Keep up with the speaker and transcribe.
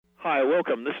Hi,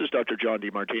 welcome. This is Dr. John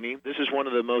DeMartini. This is one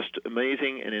of the most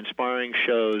amazing and inspiring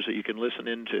shows that you can listen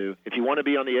into. If you want to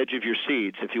be on the edge of your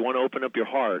seats, if you want to open up your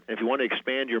heart, if you want to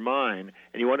expand your mind,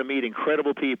 and you want to meet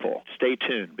incredible people, stay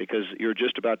tuned because you're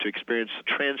just about to experience a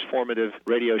transformative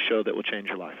radio show that will change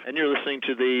your life. And you're listening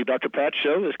to the Dr. Pat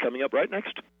Show that's coming up right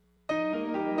next.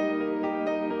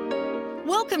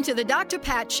 Welcome to the Dr.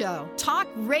 Pat Show. Talk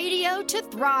radio to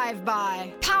thrive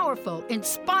by. Powerful,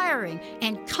 inspiring,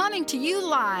 and coming to you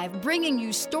live, bringing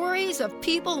you stories of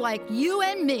people like you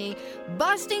and me,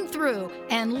 busting through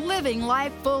and living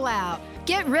life full out.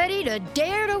 Get ready to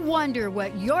dare to wonder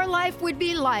what your life would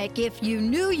be like if you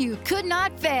knew you could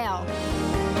not fail.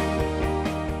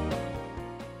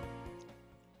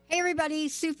 Hey everybody,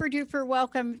 super duper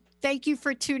welcome. Thank you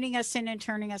for tuning us in and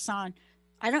turning us on.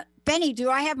 Benny, do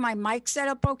I have my mic set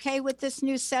up okay with this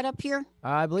new setup here?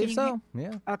 I believe so.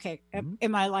 Yeah. Okay.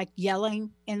 Am I like yelling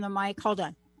in the mic? Hold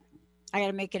on. I got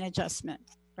to make an adjustment,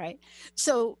 right?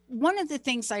 So one of the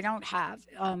things I don't have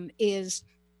is,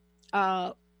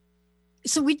 so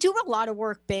we do a lot of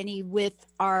work, Benny, with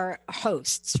our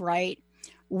hosts, right?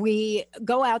 We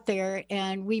go out there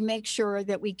and we make sure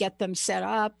that we get them set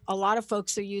up. A lot of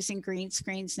folks are using green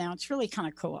screens now. It's really kind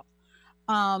of cool.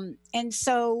 And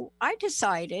so I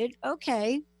decided,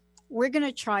 okay, we're going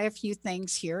to try a few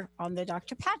things here on the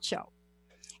Dr. Pat Show.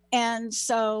 And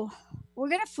so we're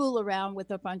going to fool around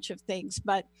with a bunch of things,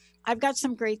 but I've got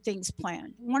some great things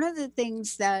planned. One of the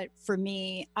things that for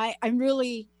me, I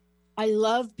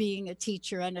love being a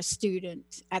teacher and a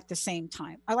student at the same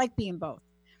time. I like being both.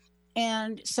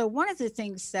 And so one of the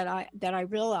things that I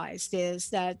realized is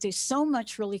that there's so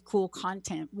much really cool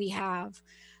content we have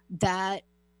that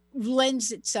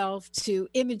lends itself to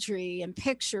imagery and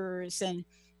pictures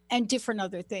and different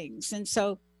other things. And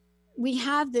so we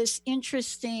have this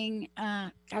interesting,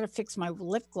 gotta fix my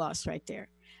lip gloss right there.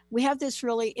 We have this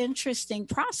really interesting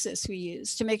process we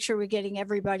use to make sure we're getting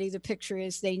everybody the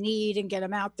pictures they need and get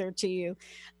them out there to you.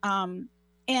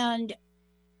 And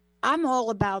I'm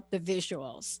all about the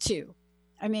visuals too.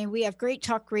 I mean, we have great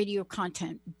talk radio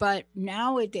content, but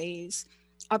nowadays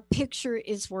a picture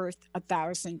is worth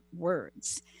 1,000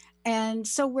 words. And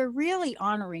so we're really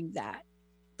honoring that.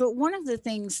 But one of the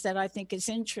things that I think is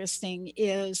interesting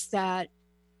is that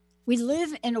we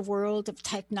live in a world of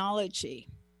technology.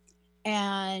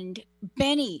 And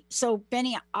Benny,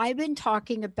 I've been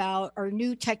talking about our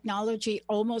new technology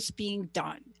almost being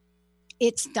done.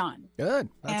 It's done. Good.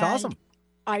 That's awesome.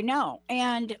 I know.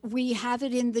 And we have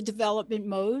it in the development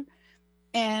mode.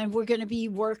 And we're going to be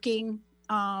working,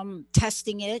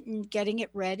 testing it and getting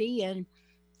it ready.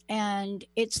 And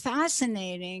it's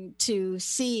fascinating to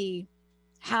see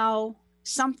how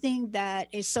something that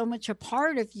is so much a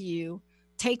part of you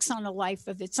takes on a life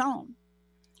of its own.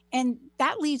 And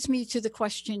that leads me to the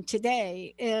question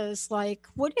today is like,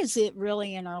 what is it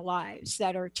really in our lives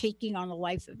that are taking on a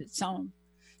life of its own?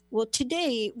 Well,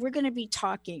 today we're going to be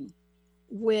talking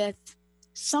with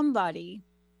somebody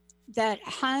that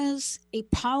has a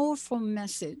powerful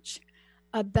message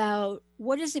about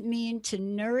what does it mean to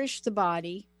nourish the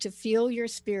body, to fuel your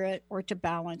spirit, or to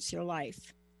balance your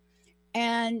life.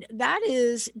 And that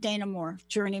is Dana Moore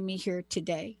joining me here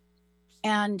today.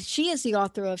 And she is the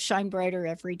author of Shine Brighter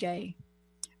Every Day.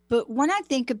 But when I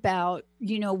think about,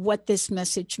 what this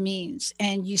message means,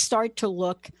 and you start to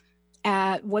look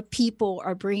at what people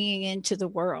are bringing into the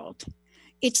world,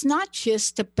 it's not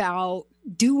just about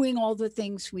doing all the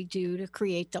things we do to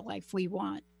create the life we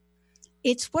want.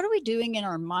 It's what are we doing in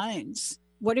our minds?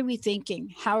 What are we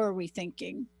thinking? How are we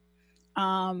thinking?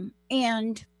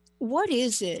 And what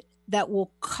is it that will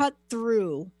cut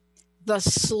through the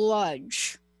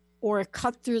sludge or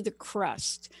cut through the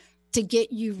crust to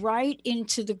get you right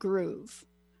into the groove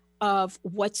of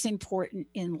what's important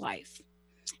in life?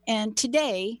 And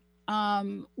today,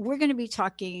 we're going to be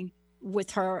talking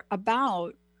with her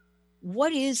about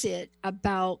what is it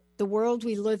about the world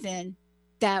we live in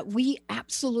that we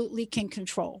absolutely can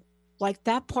control, like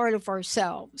that part of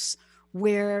ourselves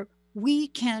where we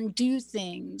can do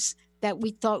things that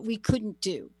we thought we couldn't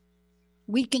do.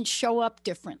 We can show up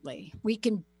differently. We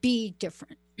can be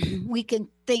different. We can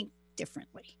think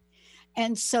differently.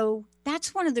 And so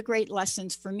that's one of the great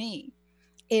lessons for me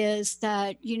is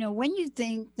that, when you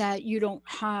think that you don't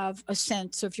have a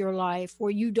sense of your life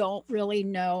or you don't really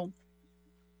know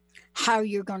how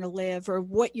you're going to live or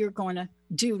what you're going to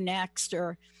do next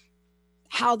or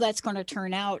how that's going to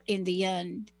turn out in the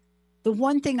end. The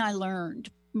one thing I learned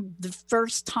the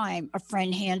first time a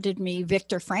friend handed me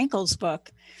Viktor Frankl's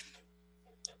book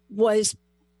was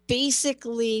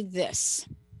basically this: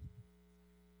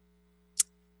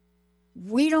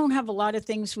 we don't have a lot of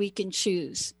things we can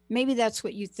choose. Maybe that's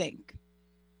what you think.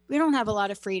 We don't have a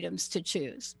lot of freedoms to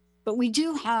choose, but we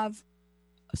do have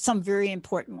some very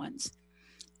important ones.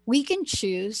 We can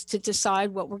choose to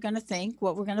decide what we're going to think,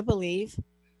 what we're going to believe.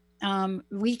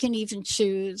 We can even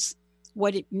choose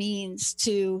what it means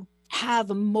to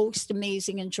have a most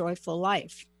amazing and joyful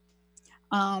life.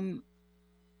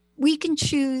 We can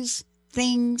choose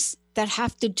things that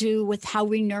have to do with how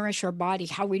we nourish our body,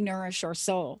 how we nourish our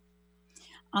soul.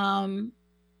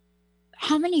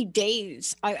 How many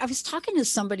days? I was talking to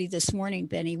somebody this morning,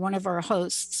 Benny, one of our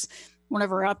hosts, one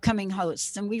of our upcoming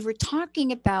hosts, and we were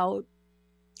talking about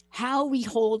how we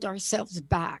hold ourselves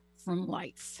back from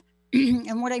life.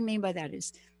 And what I mean by that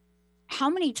is, how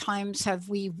many times have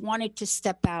we wanted to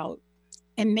step out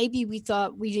and maybe we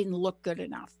thought we didn't look good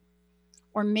enough?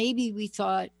 Or maybe we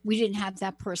thought we didn't have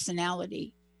that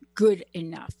personality good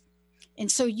enough. And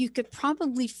so you could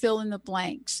probably fill in the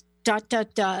blanks, ...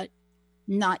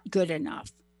 not good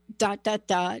enough, ...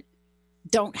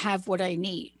 don't have what I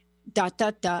need, ...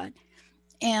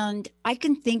 And I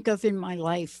can think of in my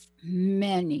life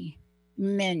many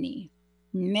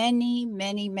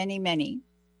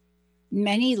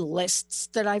lists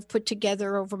that I've put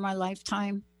together over my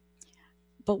lifetime.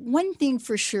 But one thing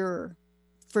for sure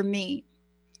for me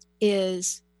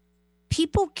is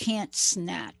people can't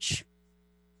snatch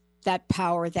that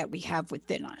power that we have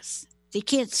within us. They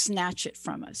can't snatch it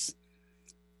from us.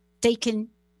 They can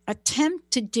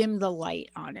attempt to dim the light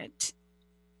on it,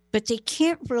 but they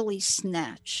can't really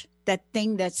snatch that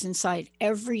thing that's inside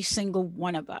every single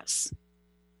one of us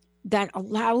that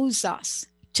allows us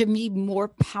to be more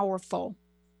powerful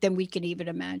than we can even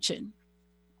imagine.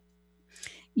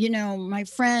 You know, I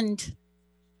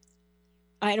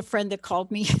had a friend that called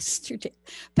me yesterday.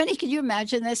 Penny, can you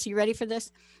imagine this? You ready for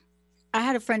this? I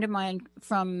had a friend of mine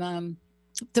from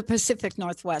the Pacific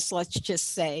Northwest, let's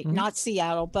just say, not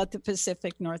Seattle, but the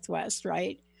Pacific Northwest,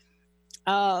 right?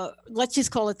 Let's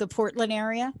just call it the Portland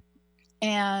area.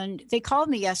 And they called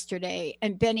me yesterday,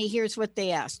 and Benny, here's what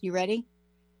they asked. You ready?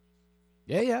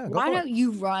 Yeah. Why don't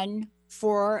you run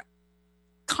for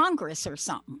Congress or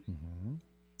something? Mm-hmm.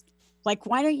 Like,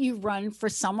 why don't you run for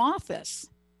some office?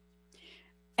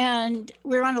 And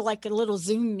we're on a little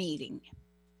Zoom meeting.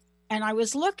 And I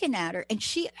was looking at her, and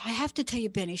I have to tell you,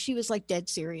 Benny, she was like dead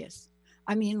serious.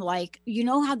 I mean, like, you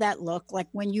know how that looked like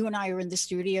when you and I are in the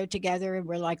studio together and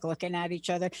we're like looking at each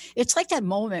other. It's like that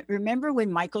moment. Remember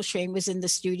when Michael Shane was in the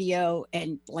studio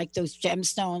and like those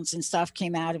gemstones and stuff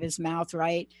came out of his mouth,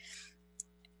 right?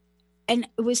 And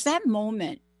it was that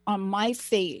moment on my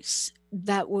face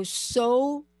that was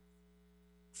so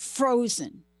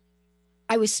frozen.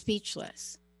 I was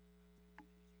speechless.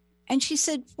 And she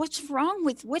said, what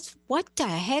the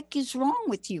heck is wrong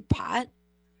with you, Pat?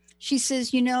 She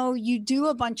says, you know, you do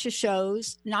a bunch of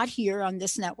shows, not here on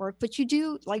this network, but you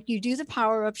do the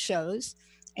Power Up shows,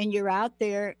 and you're out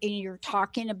there and you're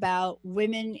talking about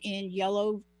women in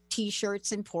yellow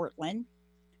t-shirts in Portland.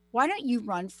 Why don't you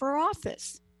run for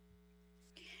office?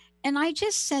 And I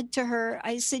just said to her,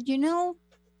 I said, you know,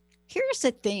 here's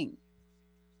the thing.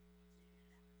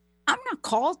 I'm not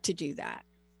called to do that.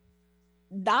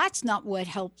 That's not what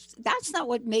helps. That's not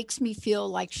what makes me feel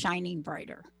like shining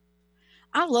brighter.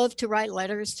 I love to write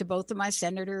letters to both of my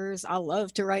senators. I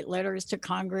love to write letters to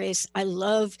Congress. I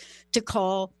love to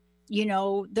call, you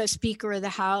know, the Speaker of the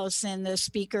House and the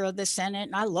Speaker of the Senate.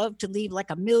 And I love to leave like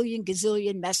a million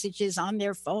gazillion messages on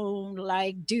their phone.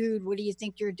 Like, dude, what do you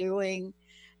think you're doing?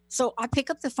 So I pick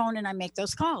up the phone and I make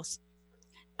those calls.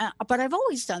 But I've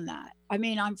always done that. I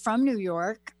mean, I'm from New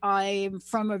York. I'm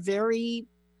from a very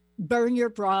burn your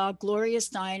bra, Gloria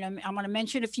Steinem. I'm going to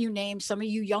mention a few names. Some of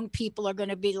you young people are going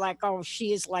to be like, oh,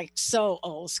 she is like so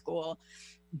old school.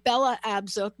 Bella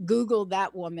Abzug, Google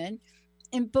that woman.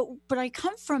 But I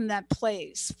come from that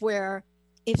place where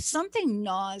if something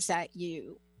gnaws at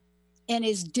you and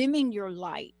is dimming your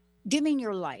light,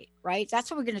 right?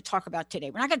 That's what we're going to talk about today.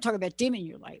 We're not going to talk about dimming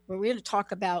your light, but we're going to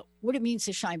talk about what it means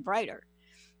to shine brighter.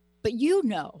 But you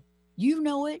know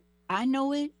it, I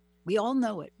know it, we all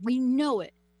know it. We know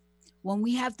it. When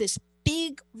we have this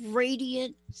big,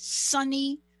 radiant,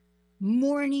 sunny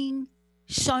morning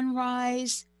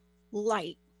sunrise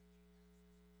light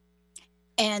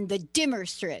and the dimmer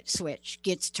switch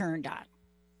gets turned on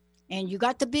and you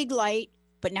got the big light,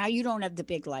 but now you don't have the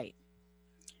big light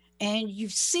and you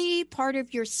see part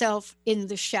of yourself in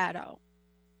the shadow.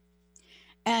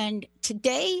 And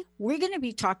today we're going to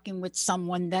be talking with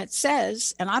someone that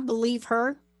says, and I believe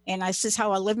her, and this is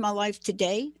how I live my life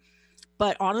today.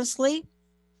 But honestly,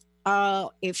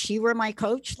 if she were my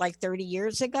coach like 30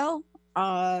 years ago,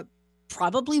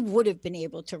 probably would have been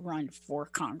able to run for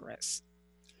Congress,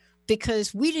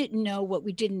 because we didn't know what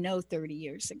we didn't know 30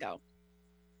 years ago.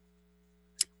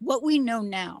 What we know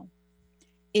now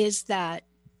is that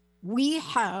we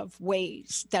have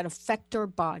ways that affect our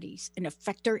bodies and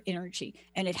affect our energy,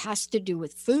 and it has to do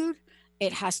with food.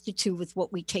 It has to do with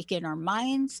what we take in our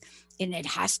minds, and it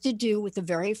has to do with the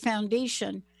very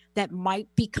foundation that might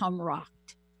become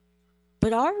rocked.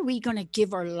 But are we going to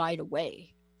give our light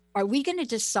away? Are we going to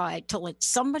decide to let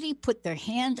somebody put their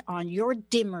hand on your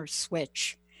dimmer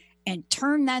switch and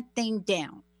turn that thing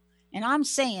down? And I'm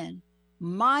saying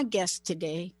my guest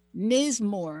today, Ms.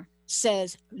 Moore,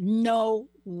 says no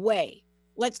way.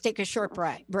 Let's take a short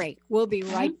break. We'll be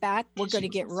right back. We're going to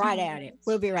get right at it.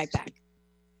 We'll be right back.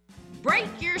 Break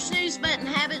your snooze button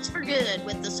habits for good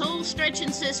with the Soul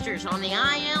Stretching Sisters on the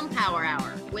I Am Power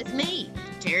Hour with me,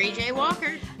 Terry J.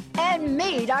 Walker. And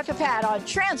me, Dr. Pat, on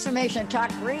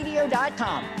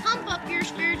TransformationTalkRadio.com. Pump up your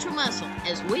spiritual muscle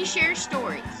as we share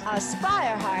stories,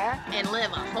 aspire higher, and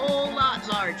live a whole lot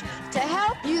larger to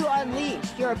help you unleash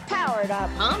your powered up,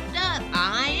 pumped up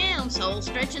I Am Soul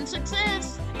Stretching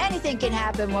Success. Anything can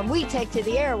happen when we take to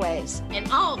the airways, and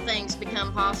all things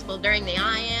become possible during the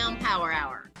I Am Power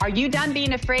Hour. Are you done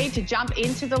being afraid to jump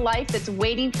into the life that's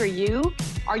waiting for you?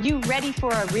 Are you ready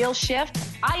for a real shift?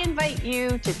 I invite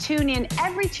you to tune in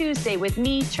every Tuesday with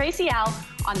me, Tracy L.,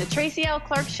 on the Tracy L.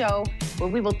 Clark Show, where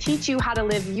we will teach you how to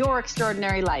live your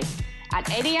extraordinary life. At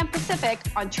 8 a.m. Pacific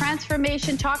on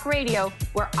Transformation Talk Radio,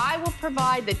 where I will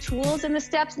provide the tools and the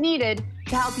steps needed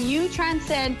to help you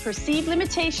transcend perceived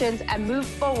limitations and move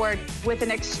forward with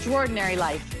an extraordinary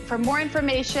life. For more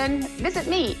information, visit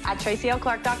me at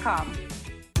tracylclark.com.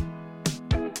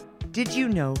 Did you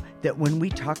know that when we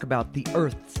talk about the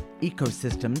Earth's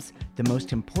ecosystems, the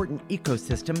most important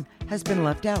ecosystem has been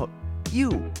left out?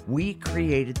 We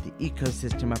created the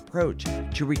ecosystem approach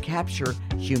to recapture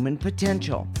human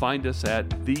potential. Find us at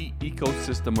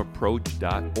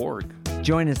theecosystemapproach.org.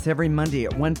 Join us every Monday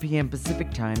at 1 p.m.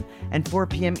 Pacific Time and 4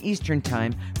 p.m. Eastern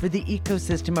Time for the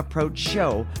Ecosystem Approach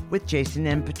Show with Jason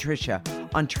and Patricia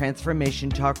on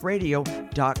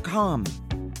TransformationTalkRadio.com.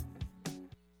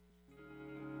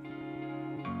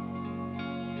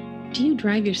 Do you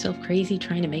drive yourself crazy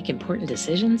trying to make important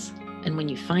decisions? And when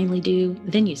you finally do,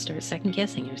 then you start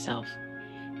second-guessing yourself.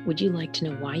 Would you like to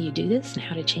know why you do this and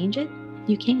how to change it?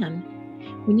 You can.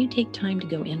 When you take time to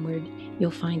go inward,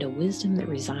 you'll find a wisdom that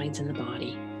resides in the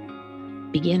body.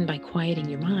 Begin by quieting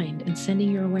your mind and sending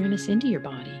your awareness into your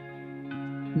body.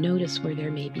 Notice where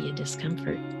there may be a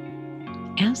discomfort.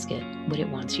 Ask it what it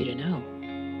wants you to know.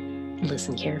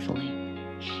 Listen carefully.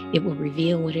 It will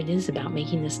reveal what it is about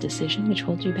making this decision which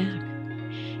holds you back.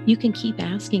 You can keep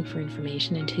asking for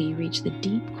information until you reach the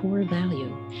deep core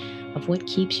value of what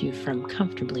keeps you from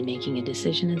comfortably making a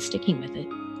decision and sticking with it.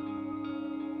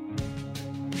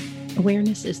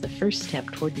 Awareness is the first step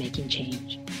toward making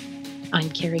change. I'm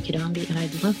Carrie Kadambi, and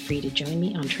I'd love for you to join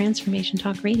me on Transformation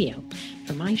Talk Radio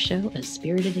for my show, A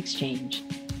Spirited Exchange.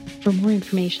 For more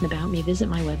information about me, visit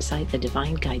my website,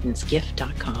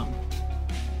 thedivineguidancegift.com.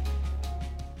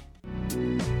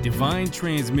 Divine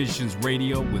Transmissions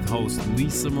Radio with host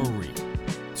Lisa Marie.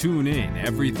 Tune in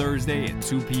every Thursday at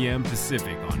 2 p.m.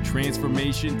 Pacific on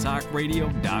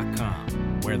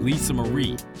TransformationTalkRadio.com, where Lisa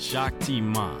Marie, Shakti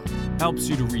Ma, helps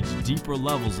you to reach deeper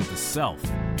levels of the self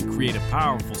and create a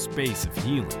powerful space of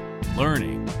healing,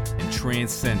 learning, and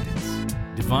transcendence.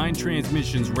 Divine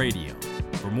Transmissions Radio.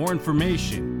 For more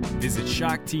information, visit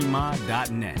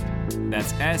shaktima.net.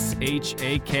 That's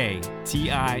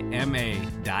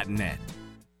SHAKTIMA.net.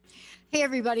 Hey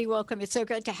everybody, welcome. It's so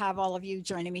good to have all of you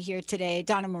joining me here today.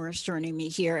 Donna Morris joining me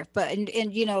here. But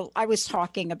and you know, I was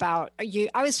talking about you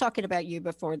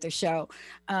before the show,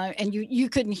 and you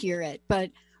couldn't hear it.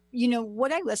 But you know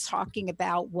what I was talking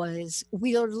about was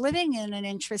we are living in an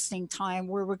interesting time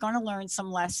where we're going to learn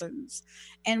some lessons.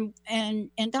 And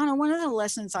Donna, one of the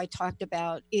lessons I talked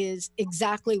about is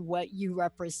exactly what you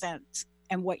represent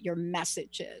and what your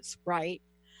message is, right?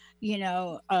 You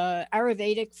know,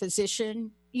 Ayurvedic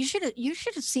physician. You should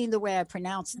have seen the way I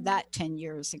pronounced that 10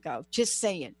 years ago. Just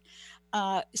saying.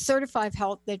 Certified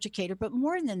health educator, but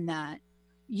more than that,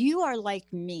 you are like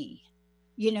me.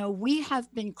 You know, we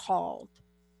have been called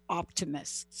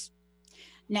optimists.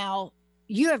 Now,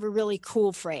 you have a really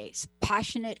cool phrase,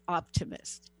 passionate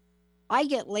optimist. I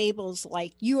get labels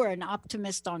like you are an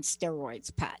optimist on steroids,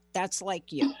 Pat. That's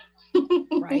like you,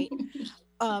 right?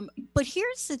 But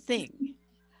here's the thing.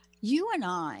 You and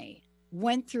I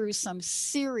went through some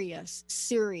serious,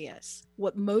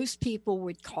 what most people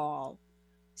would call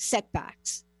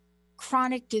setbacks,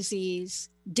 chronic disease,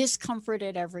 discomfort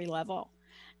at every level.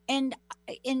 and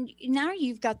now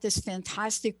you've got this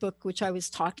fantastic book, which I was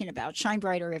talking about, Shine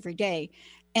Brighter Every Day.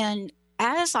 And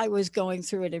as I was going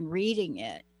through it and reading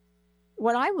it,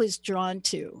 what I was drawn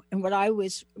to and what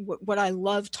I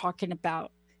love talking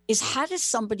about is, how does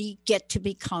somebody get to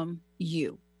become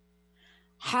you?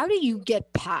 How do you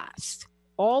get past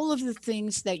all of the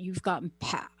things that you've gotten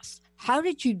past? How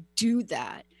did you do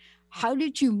that? How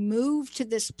did you move to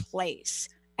this place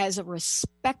as a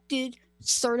respected,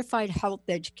 certified health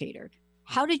educator?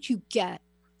 How did you get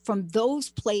from those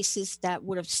places that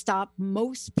would have stopped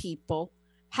most people?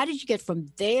 How did you get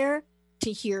from there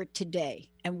to here today?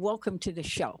 And welcome to the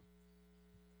show.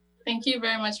 Thank you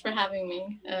very much for having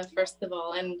me, first of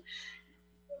all. And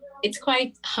it's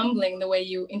quite humbling the way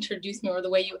you introduce me, or the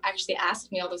way you actually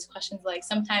ask me all those questions. Like,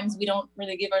 sometimes we don't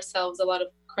really give ourselves a lot of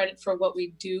credit for what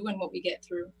we do and what we get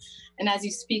through. And as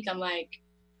you speak, I'm like,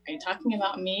 are you talking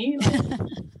about me?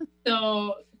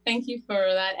 So thank you for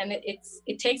that. And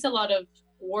it takes a lot of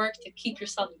work to keep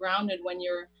yourself grounded when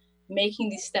you're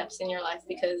making these steps in your life,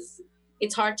 because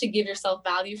it's hard to give yourself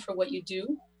value for what you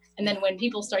do. And then when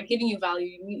people start giving you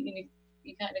value,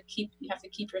 you have to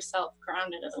keep yourself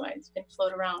grounded, otherwise you can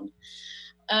float around.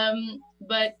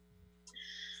 But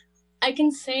I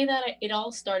can say that it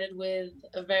all started with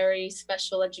a very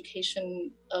special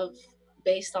education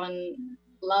based on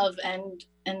love and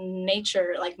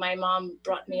nature. Like, my mom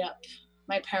brought me up,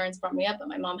 my parents brought me up, but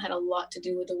my mom had a lot to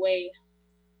do with the way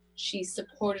she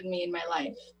supported me in my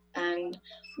life. And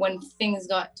when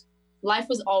life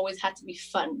was always had to be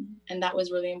fun. And that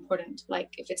was really important. Like,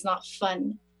 if it's not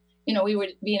fun, we would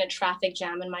be in a traffic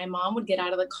jam and my mom would get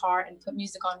out of the car and put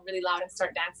music on really loud and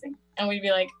start dancing. And we'd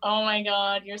be like, oh my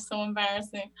God, you're so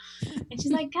embarrassing. And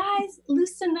she's like, guys,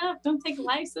 loosen up. Don't take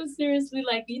life so seriously.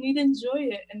 Like, you need to enjoy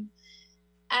it. And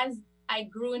as I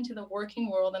grew into the working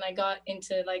world and I got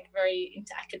into very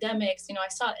into academics, I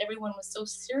saw everyone was so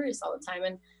serious all the time.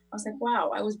 And I was like,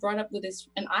 wow, I was brought up with this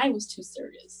and I was too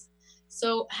serious.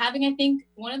 So having, I think,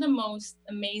 one of the most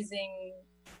amazing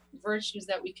virtues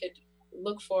that we could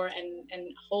look for and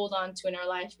hold on to in our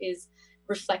life is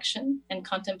reflection and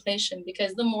contemplation,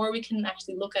 because the more we can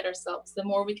actually look at ourselves, the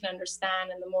more we can understand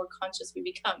and the more conscious we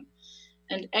become.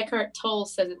 And Eckhart Tolle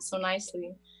says it so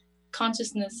nicely: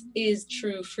 consciousness is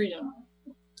true freedom.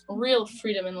 Real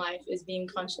freedom in life is being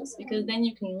conscious, because then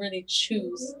you can really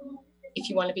choose if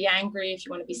you want to be angry, if you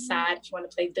want to be sad, if you want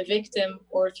to play the victim,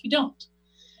 or if you don't.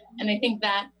 And I think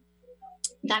that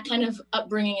kind of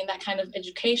upbringing and that kind of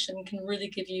education can really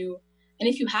give you, and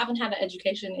if you haven't had that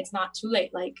education, it's not too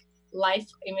late. Like, life,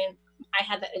 I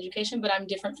had that education, but I'm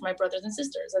different from my brothers and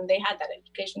sisters, and they had that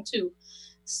education too.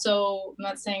 So I'm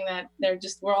not saying that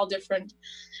we're all different.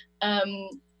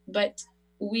 But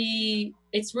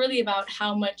it's really about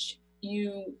how much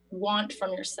you want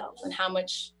from yourself and how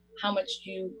much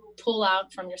you pull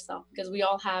out from yourself, because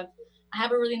I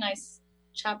have a really nice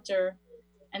chapter,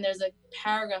 and there's a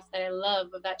paragraph that I love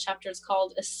of that chapter. It's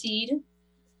called "A Seed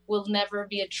Will Never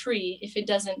Be a Tree If It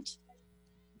Doesn't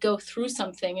Go Through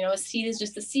Something." A seed is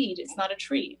just a seed. It's not a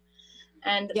tree.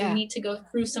 And we need to go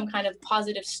through some kind of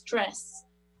positive stress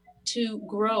to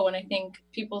grow. And I think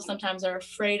people sometimes are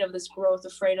afraid of this growth,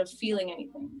 afraid of feeling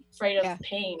anything, afraid of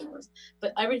pain,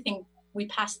 but everything, we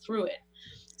pass through it.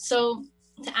 So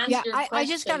to answer your question, I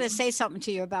just got to say something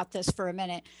to you about this for a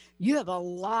minute. You have a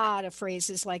lot of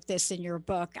phrases like this in your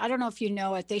book. I don't know if you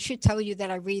know it. They should tell you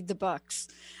that I read the books.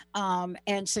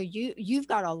 And so you've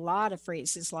got a lot of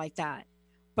phrases like that.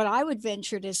 But I would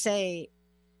venture to say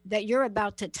that you're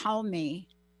about to tell me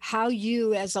how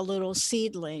you, as a little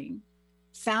seedling,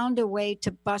 found a way to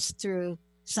bust through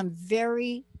some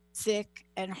very thick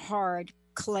and hard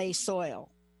clay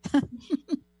soil.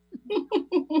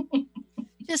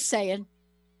 Just saying.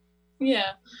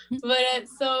 Yeah, but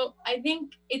so I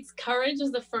think courage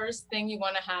is the first thing you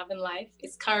want to have in life.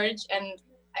 It's courage. And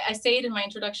I say it in my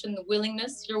introduction, the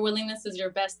willingness. Your willingness is your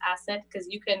best asset, because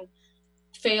you can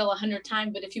fail 100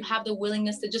 times, but if you have the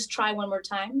willingness to just try one more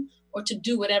time, or to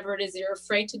do whatever it is you're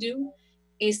afraid to do,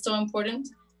 is so important.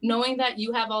 Knowing that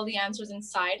you have all the answers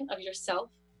inside of yourself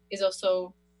is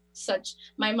also such.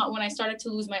 My mom, when I started to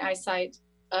lose my eyesight,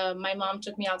 my mom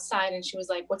took me outside and she was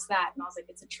like, "What's that?" And I was like,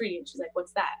 "It's a tree." And she's like,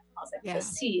 "What's that?" And I was like, "The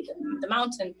seed, the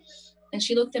mountain." And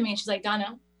she looked at me and she's like,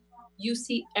 "Dana, you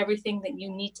see everything that you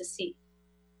need to see.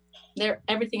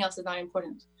 Everything else is not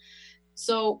important."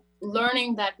 So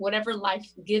learning that whatever life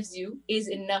gives you is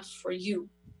enough for you.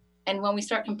 And when we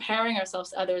start comparing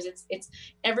ourselves to others, it's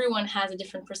everyone has a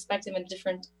different perspective and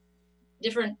different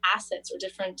assets or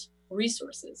different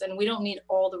resources. And we don't need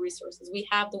all the resources. We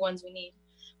have the ones we need.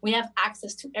 We have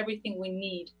access to everything we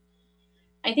need.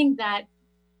 I think that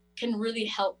can really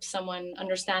help someone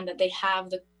understand that they have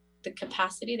the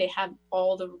capacity, they have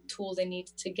all the tools they need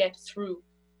to get through.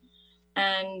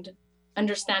 And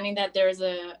understanding that there's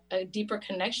a deeper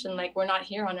connection, like we're not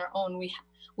here on our own.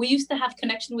 We used to have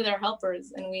connection with our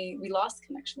helpers, and we lost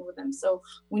connection with them. So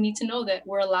we need to know that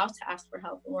we're allowed to ask for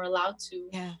help, and we're allowed to.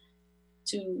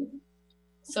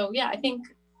 So I think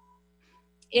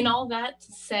in all that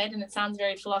said, and it sounds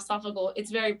very philosophical,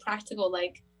 it's very practical.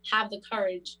 Like, have the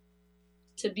courage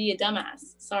to be a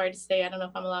dumbass. Sorry to say, I don't know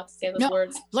if I'm allowed to say those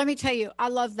words. Let me tell you, I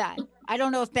love that. I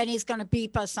don't know if Benny's going to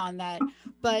beep us on that,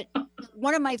 but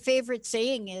one of my favorite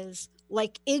saying is,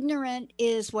 like, ignorant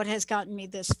is what has gotten me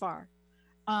this far.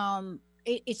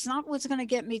 It's not what's going to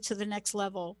get me to the next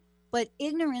level, but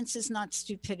ignorance is not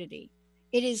stupidity.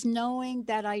 It is knowing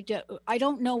that I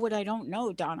don't know what I don't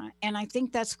know, Donna. And I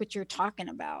think that's what you're talking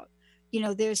about. You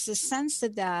know, there's this sense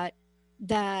of that,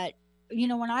 you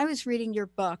know, when I was reading your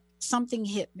book, something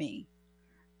hit me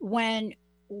when,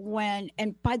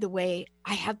 and by the way,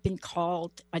 I have been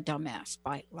called a dumbass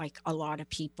by like a lot of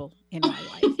people in my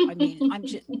life. I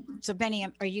mean, so Benny,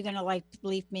 are you going to like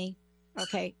bleep me?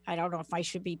 Okay. I don't know if I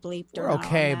should be bleeped or not.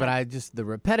 Okay, but the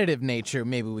repetitive nature,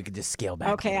 maybe we could just scale back.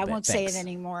 Okay. I won't say it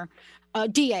anymore.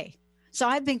 DA. So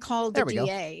I've been called the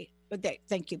DA.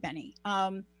 Thank you, Benny.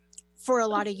 For a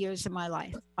lot of years in my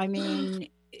life. I mean,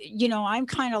 you know, I'm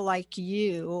kind of like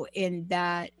you in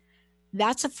that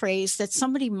that's a phrase that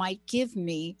somebody might give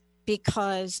me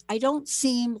because I don't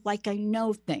seem like I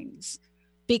know things,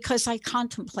 because I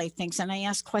contemplate things and I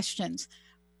ask questions.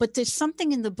 But there's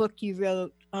something in the book you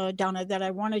wrote, Donna, that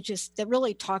I want to that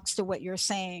really talks to what you're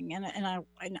saying, and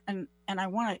I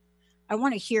want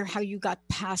to hear how you got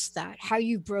past that, how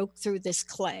you broke through this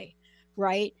clay,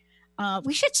 right?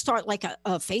 We should start like a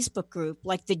Facebook group,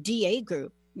 like the DA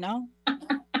group. No.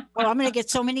 Oh, I'm going to get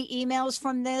so many emails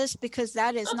from this because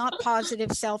that is not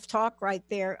positive self-talk right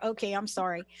there. Okay, I'm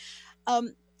sorry.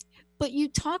 But you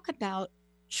talk about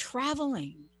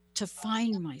traveling to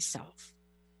find myself.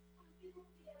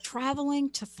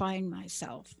 Traveling to find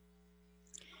myself.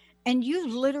 And you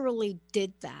literally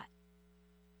did that.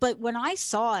 But when I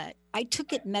saw it, I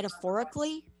took it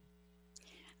metaphorically.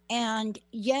 And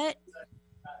yet,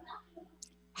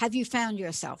 have you found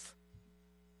yourself?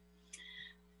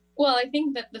 Well, I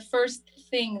think that the first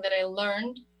thing that I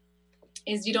learned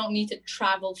is you don't need to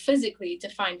travel physically to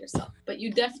find yourself, but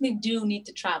you definitely do need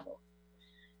to travel.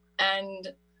 And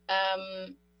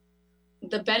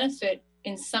the benefit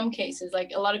in some cases,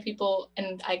 like a lot of people,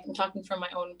 and I'm talking from my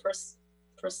own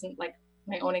person, like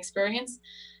my own experience.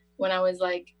 When I was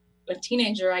like a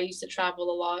teenager, I used to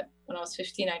travel a lot. When I was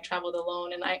 15, I traveled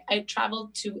alone, and I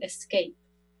traveled to escape.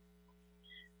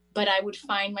 But I would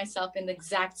find myself in the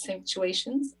exact same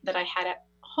situations that I had at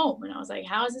home. And I was like,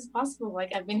 how is this possible?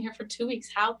 Like, I've been here for 2 weeks.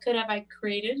 How could have I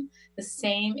created the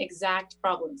same exact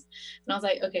problems? And I was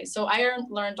like, okay, so I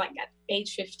learned like at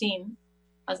age 15,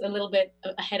 I was a little bit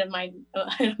ahead of my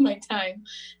time,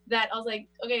 that I was like,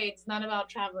 okay, it's not about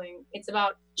traveling. It's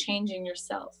about changing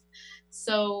yourself.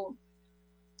 So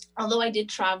although I did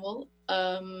travel,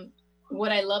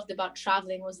 what I loved about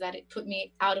traveling was that it put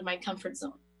me out of my comfort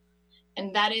zone.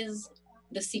 And that is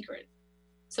the secret.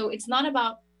 So it's not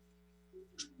about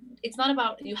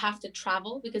you have to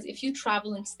travel, because if you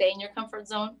travel and stay in your comfort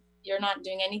zone, you're not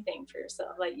doing anything for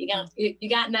yourself. Like you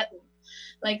got nothing.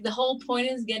 Like the whole point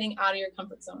is getting out of your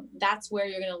comfort zone. That's where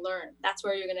you're going to learn. That's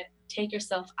where you're going to take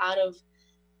yourself out of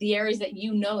the areas that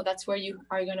you know. That's where you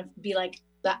are going to be like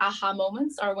the aha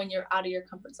moments are when you're out of your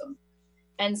comfort zone.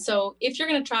 And so if you're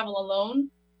going to travel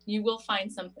alone, you will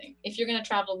find something. If you're going to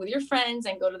travel with your friends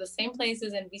and go to the same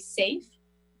places and be safe,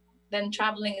 then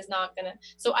traveling is not going to.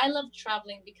 So I loved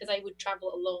traveling because I would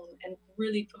travel alone and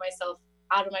really put myself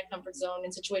out of my comfort zone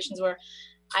in situations where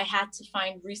I had to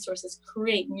find resources,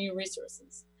 create new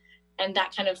resources. And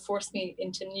that kind of forced me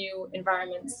into new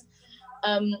environments.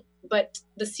 But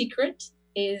the secret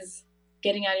is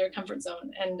getting out of your comfort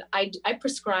zone. And I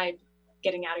prescribe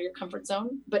getting out of your comfort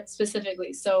zone, but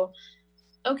specifically. So,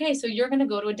 okay, so you're going to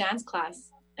go to a dance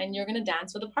class and you're going to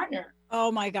dance with a partner.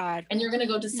 Oh my God. And you're going to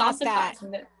go to salsa class.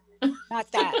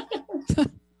 Not that.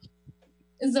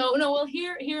 So, no, well,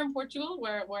 here in Portugal,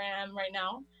 where I am right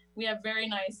now, we have very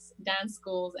nice dance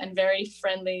schools and very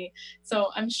friendly. So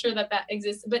I'm sure that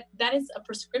exists, but that is a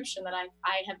prescription that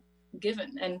I have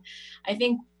given. And I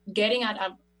think getting out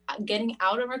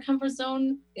of our comfort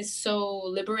zone is so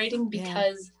liberating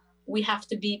because we have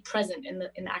to be present in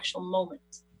the actual moment.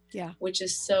 Yeah. Which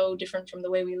is so different from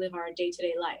the way we live our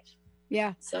day-to-day life.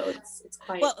 Yeah. So it's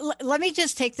quite. Well, let me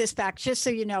just take this back, just so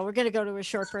you know. We're going to go to a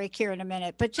short break here in a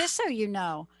minute, but just so you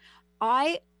know,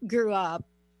 I grew up.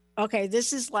 Okay,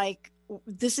 this is like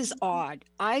this is odd.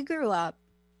 I grew up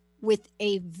with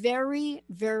a very,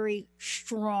 very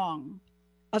strong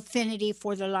affinity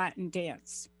for the Latin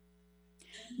dance.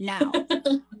 Now,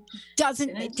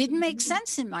 it didn't make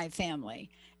sense in my family.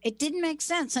 It didn't make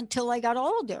sense until I got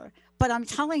older. But I'm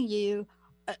telling you,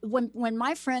 when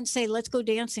my friends say, let's go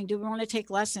dancing, do we want to take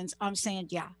lessons? I'm saying,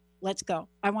 yeah, let's go.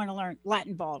 I want to learn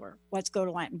Latin ballroom. Let's go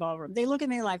to Latin ballroom. They look at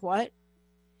me like, what?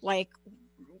 Like,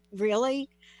 really?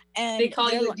 And they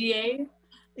call you a DA?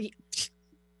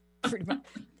 Pretty much.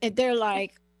 And they're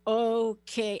like,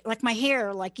 okay, like my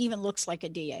hair like even looks like a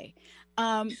DA.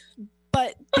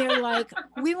 But they're like,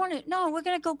 we're going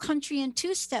to go country and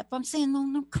two-step. I'm saying,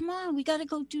 no, come on. We got to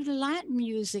go do the Latin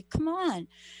music. Come on.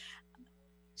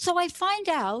 So I find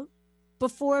out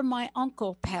before my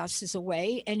uncle passes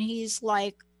away, and he's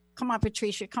like, come on,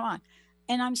 Patricia, come on.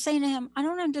 And I'm saying to him, I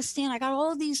don't understand. I got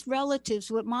all these relatives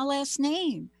with my last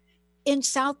name in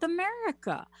South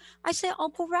America. I said,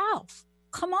 Uncle Ralph,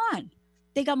 come on.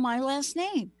 They got my last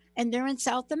name and they're in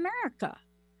South America.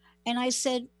 And I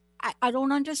said, I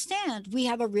don't understand. We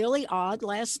have a really odd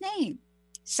last name,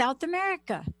 South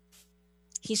America.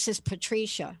 He says,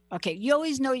 Patricia. Okay. You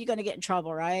always know you're going to get in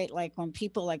trouble, right? Like when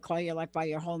people like call you like by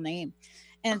your whole name.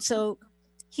 And so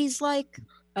he's like,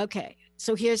 okay,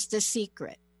 so here's the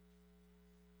secret.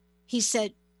 He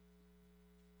said,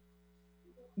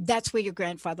 that's where your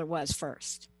grandfather was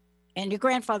first. And your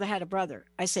grandfather had a brother.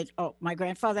 I said, oh, my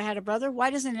grandfather had a brother?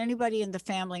 Why doesn't anybody in the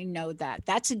family know that?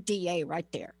 That's a DA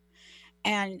right there.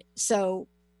 And so,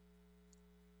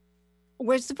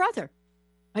 where's the brother?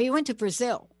 Oh, he went to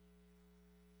Brazil.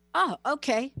 Oh,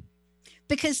 okay.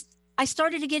 Because I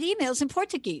started to get emails in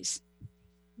Portuguese.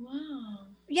 Wow.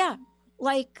 Yeah.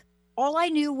 Like all I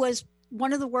knew was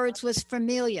one of the words was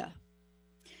familia.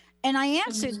 And I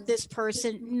answered this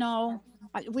person, no,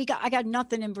 I got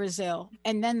nothing in Brazil.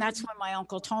 And then that's when my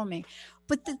uncle told me.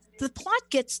 But the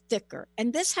plot gets thicker.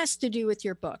 And this has to do with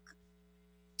your book.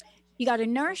 You got to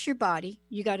nourish your body.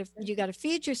 You got to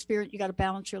feed your spirit. You got to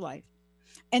balance your life.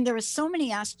 And there are so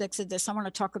many aspects of this I want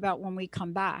to talk about when we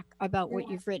come back about what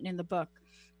you've written in the book,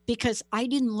 because I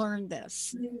didn't learn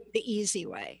this the easy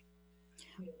way.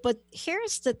 But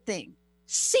here's the thing.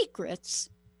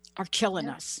 Secrets are killing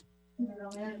us.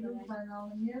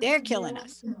 They're killing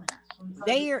us.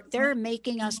 They're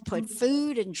making us put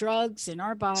food and drugs in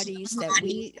our bodies that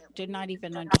we did not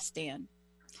even understand.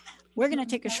 We're going to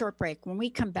take a short break. When we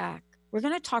come back, we're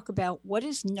going to talk about what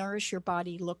does nourish your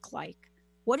body look like?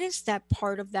 What does that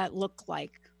part of that look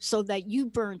like so that you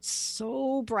burn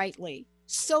so brightly,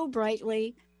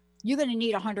 you're going to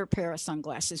need 100 pair of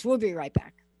sunglasses. We'll be right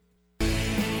back.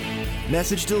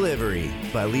 Message Delivery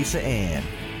by Lisa Ann.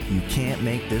 You can't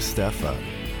make this stuff up.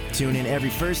 Tune in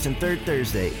every first and third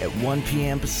Thursday at 1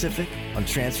 p.m. Pacific on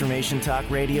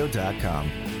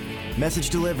TransformationTalkRadio.com. Message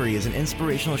Delivery is an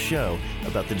inspirational show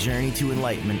about the journey to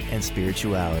enlightenment and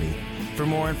spirituality. For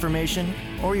more information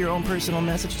or your own personal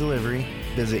message delivery,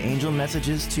 visit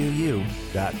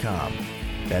angelmessages2u.com.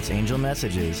 That's Angel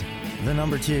Messages, the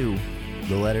number 2,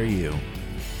 the letter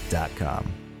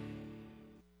U.com.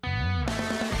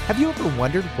 Have you ever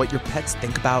wondered what your pets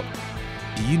think about?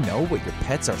 Do you know what your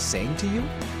pets are saying to you?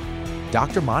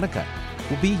 Dr. Monica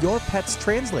will be your pet's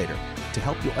translator to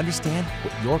help you understand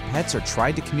what your pets are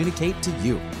trying to communicate to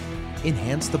you.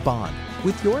 Enhance the bond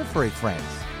with your furry friends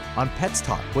on Pets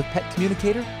Talk with Pet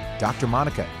Communicator Dr.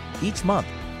 Monica each month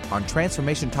on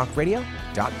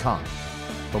TransformationTalkRadio.com.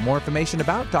 For more information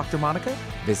about Dr. Monica,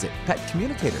 visit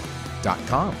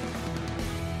PetCommunicator.com.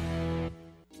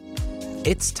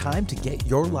 It's time to get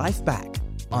your life back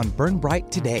on Burn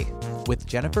Bright Today with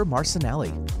Jennifer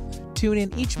Marcinelli. Tune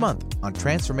in each month on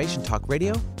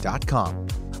TransformationTalkRadio.com.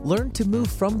 Learn to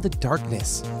move from the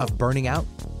darkness of burning out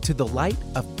to the light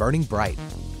of burning bright.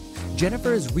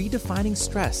 Jennifer is redefining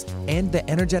stress and the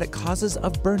energetic causes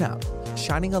of burnout,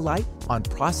 shining a light on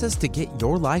process to get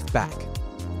your life back.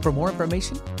 For more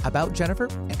information about Jennifer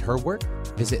and her work,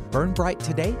 visit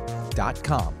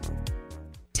burnbrighttoday.com.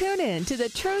 Tune in to The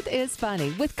Truth is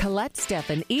Funny with Colette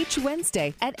Steffen each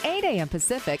Wednesday at 8 a.m.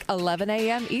 Pacific, 11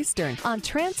 a.m. Eastern on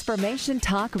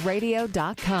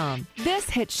TransformationTalkRadio.com. This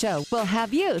hit show will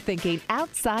have you thinking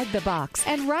outside the box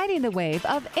and riding the wave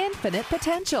of infinite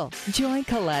potential. Join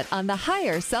Colette on the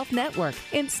Higher Self Network,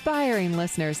 inspiring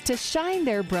listeners to shine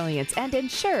their brilliance and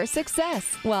ensure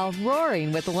success while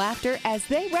roaring with laughter as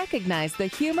they recognize the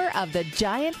humor of the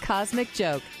giant cosmic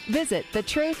joke. Visit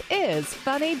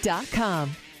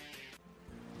thetruthisfunny.com.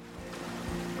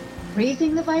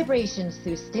 Raising the vibrations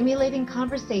through stimulating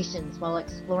conversations while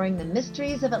exploring the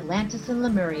mysteries of Atlantis and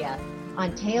Lemuria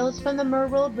on Tales from the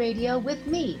Merworld Radio with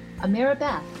me, Amira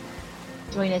Beth.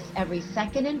 Join us every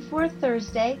second and fourth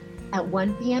Thursday at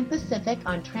 1 p.m. Pacific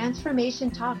on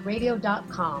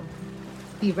TransformationTalkRadio.com.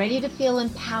 Be ready to feel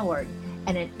empowered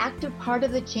and an active part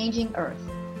of the changing earth.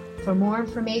 For more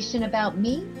information about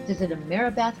me, visit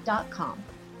Ameribeth.com.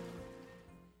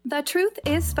 The Truth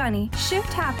is Funny.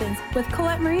 Shift Happens with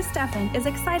Colette Marie Steffen is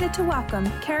excited to welcome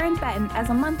Karen Benton as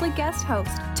a monthly guest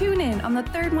host. Tune in on the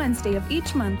third Wednesday of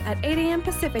each month at 8 a.m.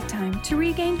 Pacific Time to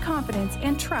regain confidence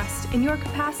and trust in your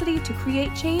capacity to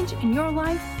create change in your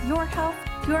life, your health,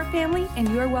 your family, and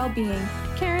your well-being.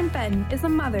 Karen Benton is a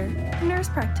mother, nurse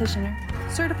practitioner,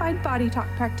 certified body talk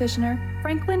practitioner,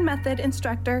 Franklin Method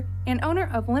instructor, and owner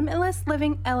of Limitless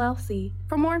Living LLC.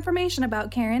 For more information about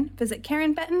Karen, visit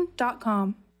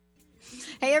KarenBenton.com.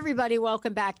 Hey, everybody,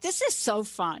 welcome back. This is so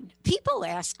fun. People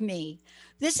ask me,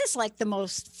 this is like the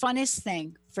most funnest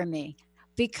thing for me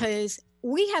because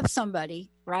we have somebody,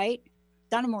 right?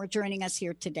 Donna Moore joining us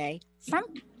here today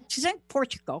she's in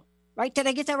Portugal, right? Did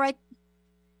I get that right?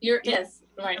 Yes,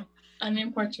 right. I'm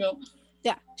in Portugal.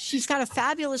 Yeah. She's got a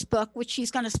fabulous book, which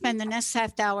she's going to spend the next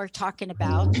half hour talking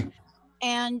about.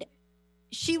 And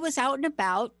she was out and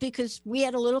about because we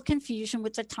had a little confusion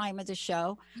with the time of the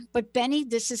show. But Benny,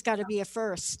 this has got to be a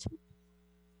first.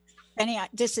 Benny,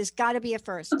 this has got to be a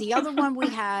first. The other one we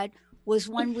had was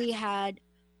when we had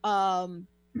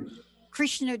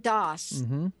Krishna Das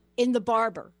in The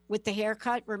Barber with the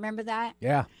haircut. Remember that?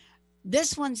 Yeah.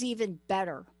 This one's even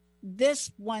better. This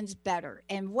one's better.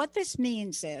 And what this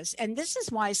means is, and this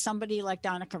is why somebody like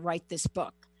Donna could write this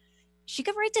book. She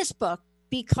could write this book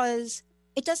because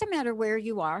it doesn't matter where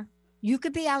you are. You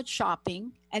could be out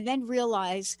shopping and then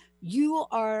realize you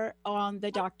are on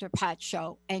the Dr. Pat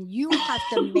show and you have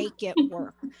to make it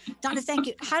work. Donna, thank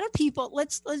you. How do people,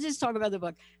 let's just talk about the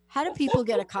book. How do people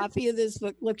get a copy of this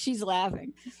book? Look, she's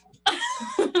laughing.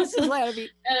 This is laughing.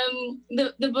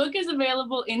 The book is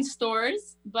available in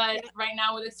stores, but right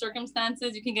now with the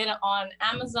circumstances, you can get it on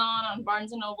Amazon, on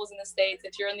Barnes & Nobles in the States.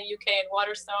 If you're in the UK at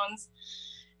Waterstones,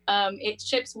 it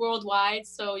ships worldwide,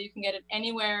 so you can get it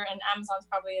anywhere, and Amazon's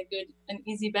probably an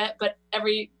easy bet, but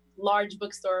every large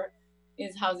bookstore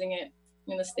is housing it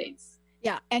in the States.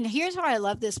 Yeah, and here's why I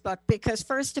love this book, because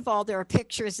first of all, there are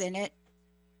pictures in it.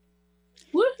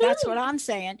 Woo-hoo! That's what I'm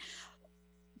saying.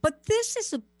 But this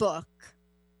is a book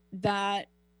that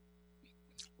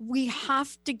we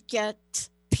have to get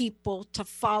people to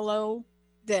follow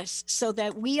this so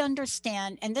that we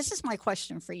understand, and this is my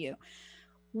question for you.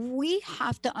 We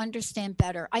have to understand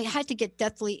better. I had to get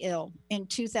deathly ill in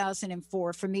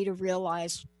 2004 for me to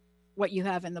realize what you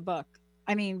have in the book.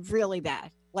 I mean, really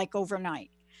bad, like overnight.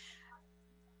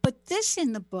 But this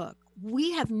in the book,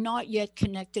 we have not yet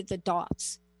connected the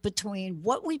dots between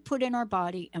what we put in our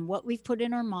body and what we've put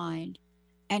in our mind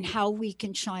and how we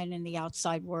can shine in the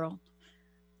outside world.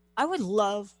 I would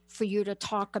love for you to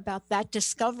talk about that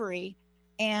discovery.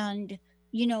 And,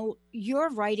 you know, your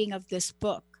writing of this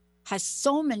book has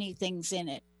so many things in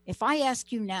it. If I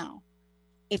ask you now,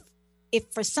 if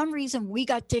for some reason we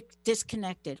got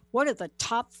disconnected, what are the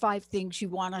top 5 things you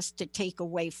want us to take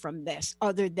away from this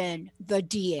other than the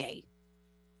DA?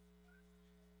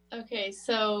 Okay,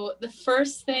 so the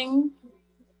first thing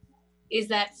is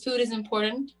that food is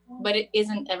important, but it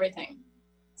isn't everything.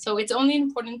 So it's only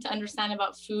important to understand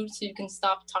about food so you can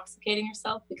stop intoxicating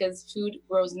yourself, because food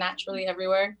grows naturally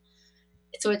everywhere.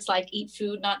 So it's like eat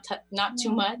food, not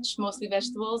too much, mostly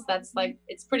vegetables. That's like,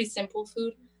 it's pretty simple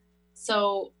food.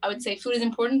 So I would say food is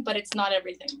important, but it's not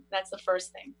everything. That's the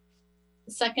first thing.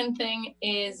 The second thing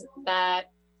is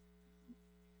that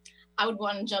I would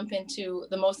want to jump into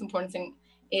the most important thing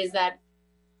is that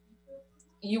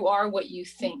you are what you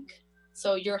think.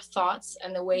 So your thoughts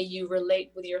and the way you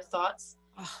relate with your thoughts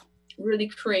really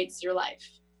creates your life.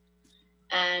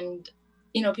 And,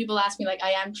 you know, people ask me, like,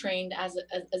 I am trained as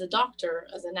a doctor,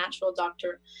 as a natural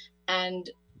doctor. And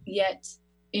yet,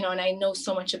 you know, and I know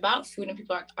so much about food, and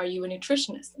people are you a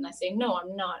nutritionist? And I say, no,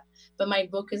 I'm not. But my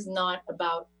book is not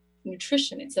about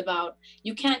nutrition. It's about,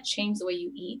 you can't change the way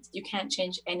you eat. You can't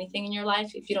change anything in your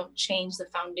life if you don't change the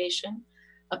foundation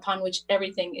upon which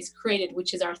everything is created,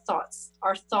 which is our thoughts.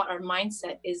 Our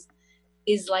mindset is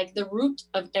like the root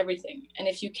of everything. And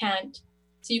if you can't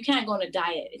go on a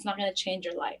diet. It's not going to change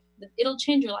your life. It'll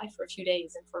change your life for a few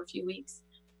days and for a few weeks,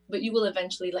 but you will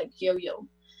eventually like yo-yo.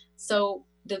 So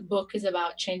the book is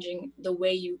about changing the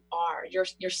way you are,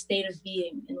 your state of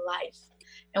being in life.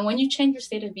 And when you change your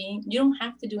state of being, you don't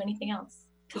have to do anything else,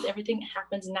 because everything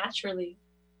happens naturally.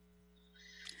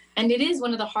 And it is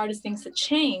one of the hardest things to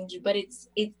change, but it's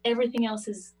everything else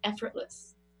is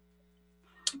effortless.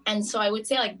 And so I would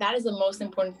say, like, that is the most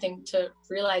important thing to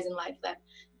realize in life, that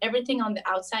everything on the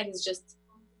outside is just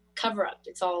cover up.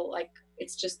 It's all like,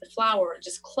 it's just the flower,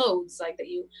 just clothes like that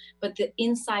but the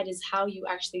inside is how you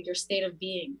actually, your state of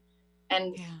being.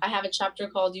 And I have a chapter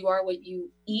called You Are What You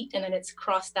Eat, and then it's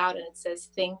crossed out and it says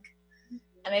think.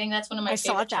 And I think that's one of my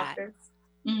favorite chapters.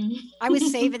 I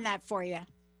was saving that for you.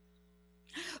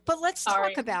 But let's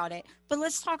talk about it. But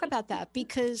let's talk about that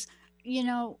because, you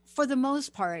know, for the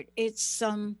most part, it's,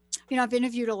 you know, I've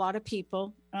interviewed a lot of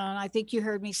people. I think you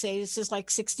heard me say this is like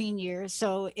 16 years.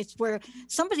 So it's where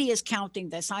somebody is counting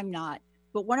this. I'm not.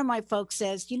 But one of my folks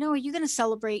says, you know, are you going to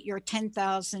celebrate your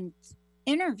 10,000th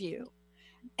interview?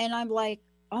 And I'm like,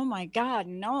 oh my God,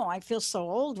 no, I feel so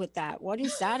old with that. What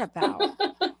is that about?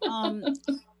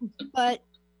 But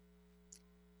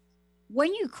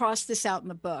when you cross this out in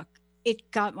the book,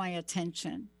 it got my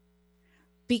attention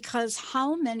because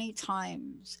how many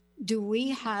times do we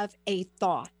have a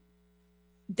thought,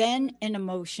 then an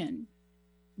emotion,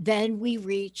 then we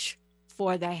reach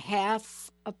for the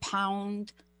half a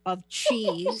pound of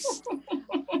cheese,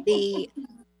 the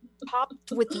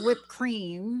topped with whipped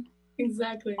cream,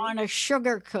 exactly, on a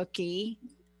sugar cookie.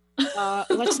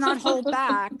 Let's not hold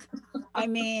back. I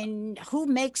mean, who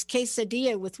makes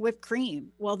quesadilla with whipped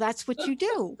cream? Well, that's what you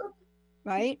do,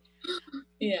 right?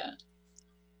 Yeah.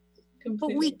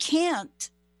 Completely. But we can't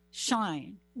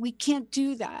shine. We can't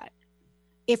do that.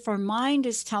 If our mind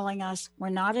is telling us we're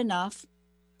not enough,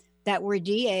 that we're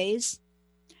DAs,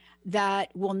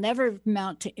 that will never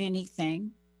amount to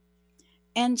anything.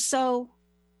 And so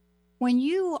when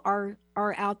you are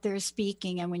out there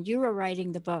speaking and when you were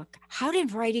writing the book, how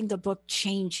did writing the book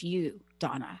change you,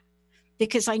 Donna?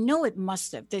 Because I know it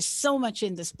must have. There's so much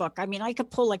in this book. I mean, I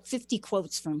could pull like 50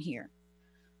 quotes from here.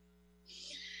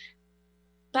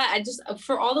 But I just,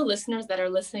 for all the listeners that are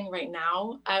listening right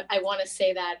now, I want to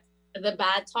say that the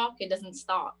bad talk, it doesn't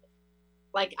stop.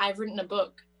 Like, I've written a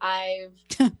book.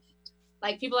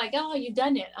 Like, people are like, oh, you've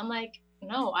done it. I'm like,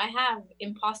 no, I have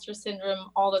imposter syndrome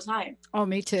all the time. Oh,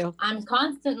 me too. I'm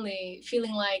constantly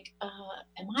feeling like,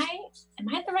 am I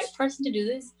the right person to do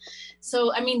this?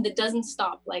 So, I mean, that doesn't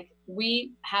stop. Like,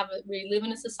 we live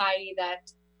in a society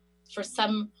that for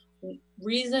some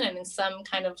reason and in some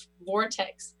kind of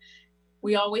vortex,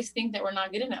 we always think that we're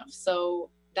not good enough. So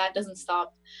that doesn't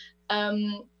stop.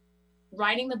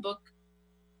 Writing the book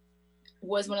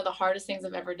was one of the hardest things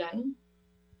I've ever done.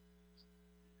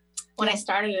 When I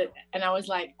started it and I was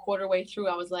like quarter way through,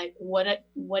 I was like, what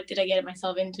did I get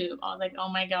myself into? I was like, oh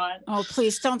my God. Oh,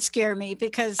 please don't scare me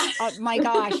because, my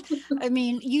gosh, I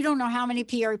mean, you don't know how many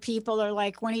PR people are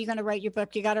like, when are you going to write your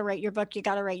book? You got to write your book. You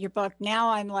got to write your book.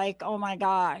 Now I'm like, oh my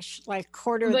gosh, like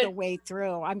quarter of the way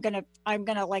through. I'm going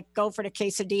to like go for the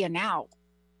quesadilla now.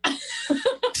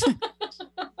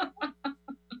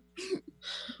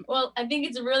 Well, I think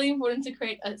it's really important to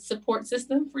create a support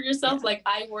system for yourself. Yeah. Like,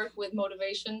 I work with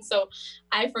motivation. So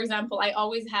for example, I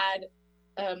always had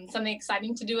something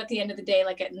exciting to do at the end of the day,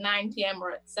 like at 9 p.m.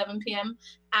 or at 7 p.m.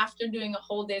 after doing a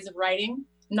whole days of writing,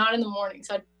 not in the morning.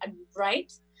 So I'd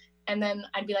write and then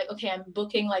I'd be like, okay, I'm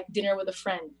booking like dinner with a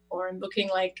friend, or I'm booking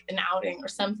like an outing or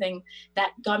something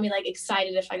that got me like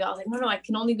excited. I was like, no, I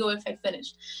can only go if I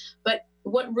finish. But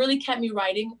what really kept me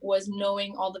writing was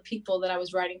knowing all the people that I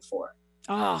was writing for.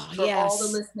 Oh, for yes. all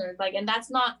the listeners. Like, and that's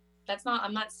not,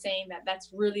 I'm not saying that. That's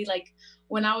really like,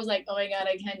 when I was like, oh my God,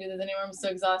 I can't do this anymore. I'm so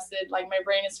exhausted. Like, my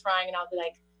brain is frying, and I'll be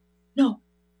like, no.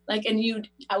 Like, and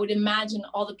I would imagine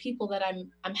all the people that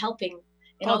I'm helping.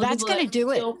 And all the that's people going to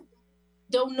do it.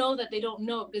 Don't know that they don't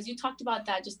know, because you talked about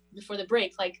that just before the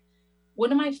break. Like,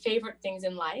 one of my favorite things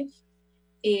in life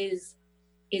is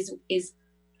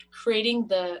creating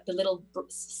the little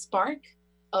spark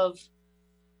of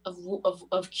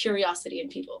curiosity in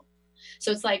people.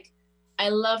 So it's like, I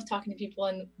love talking to people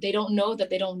and they don't know that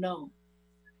they don't know.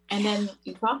 And then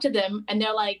you talk to them and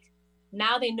they're like,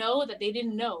 now they know that they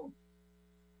didn't know,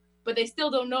 but they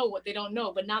still don't know what they don't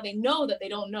know. But now they know that they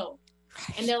don't know.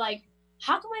 And they're like,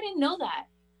 how come I didn't know that?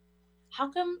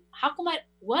 How come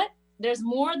what? There's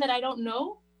more that I don't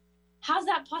know? How's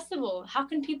that possible? How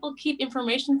can people keep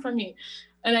information from me?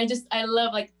 And I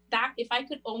love like that. If I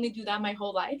could only do that my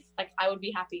whole life, like, I would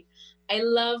be happy. I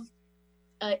love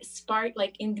spark,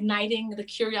 like igniting the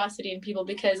curiosity in people,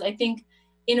 because I think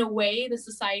in a way the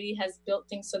society has built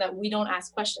things so that we don't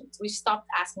ask questions. We stopped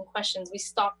asking questions. We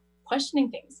stopped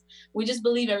questioning things. We just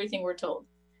believe everything we're told.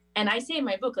 And I say in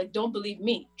my book, like, don't believe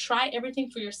me. Try everything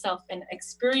for yourself and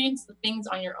experience the things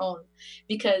on your own,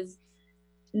 because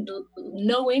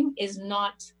knowing is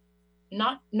not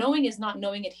knowing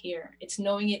it here. It's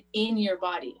knowing it in your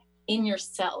body, in your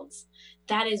cells.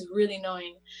 That is really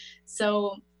knowing.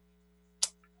 So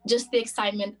just the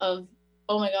excitement of,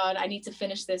 oh my God, I need to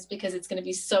finish this because it's going to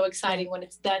be so exciting when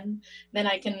it's done. Then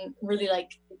I can really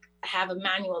like have a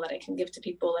manual that I can give to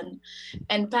people.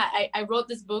 And Pat, I wrote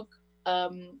this book.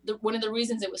 One of the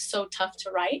reasons it was so tough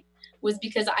to write was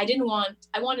because I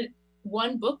wanted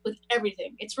one book with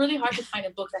everything. It's really hard to find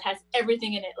a book that has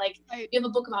everything in it. Like you have a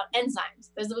book about enzymes.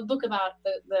 There's a book about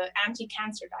the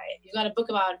anti-cancer diet. You got a book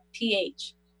about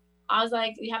pH. I was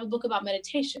like, you have a book about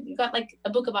meditation. You got like a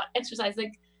book about exercise.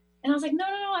 Like, and I was like, no,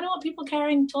 I don't want people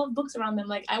carrying 12 books around them.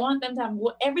 Like, I want them to have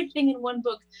everything in one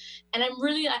book. And I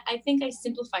think I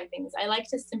simplify things. I like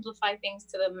to simplify things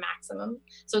to the maximum.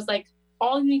 So it's like,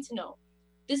 all you need to know.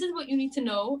 This is what you need to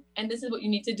know, and this is what you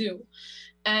need to do.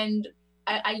 And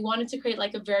I wanted to create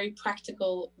like a very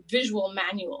practical visual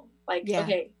manual. Like,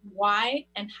 okay, why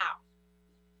and how?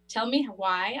 Tell me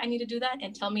why I need to do that,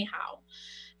 and tell me how.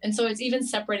 And so it's even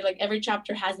separated, like every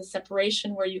chapter has a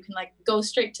separation where you can like go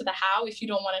straight to the how if you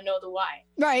don't want to know the why.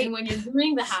 Right. And when you're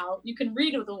doing the how, you can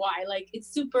read the why. Like it's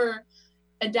super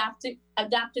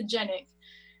adaptogenic.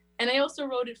 And I also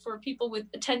wrote it for people with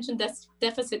attention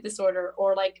deficit disorder,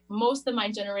 or like most of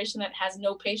my generation that has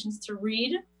no patience to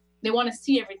read. They want to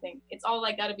see everything. It's all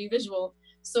like got to be visual.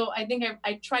 So I think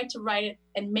I tried to write it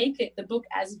and make it the book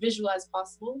as visual as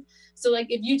possible. So like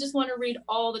if you just want to read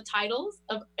all the titles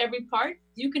of every part,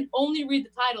 you can only read the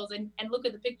titles and look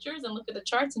at the pictures and look at the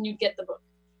charts, and you get the book.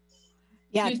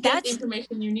 Yeah, you get the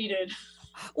information you needed.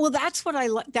 Well, that's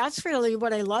really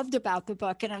what I loved about the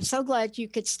book. And I'm so glad you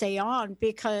could stay on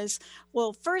because,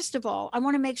 well, first of all, I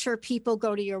want to make sure people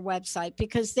go to your website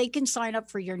because they can sign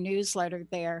up for your newsletter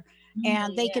there.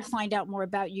 And they could find out more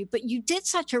about you. But you did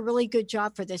such a really good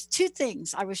job for this. Two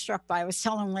things I was struck by. I was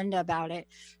telling Linda about it.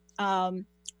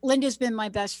 Linda's been my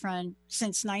best friend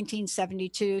since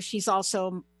 1972. She's also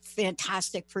a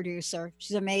fantastic producer.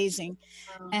 She's amazing.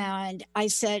 And I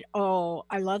said, oh,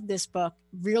 I love this book.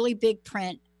 Really big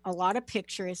print, a lot of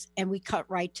pictures, and we cut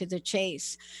right to the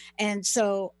chase. And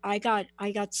so I got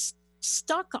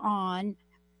stuck on,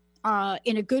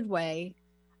 in a good way,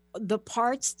 the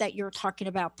parts that you're talking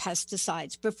about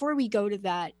pesticides. Before we go to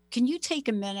that, can you take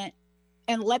a minute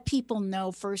and let people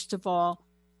know, first of all,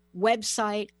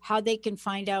 website, how they can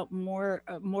find out more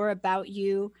about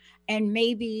you, and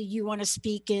maybe you want to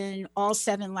speak in all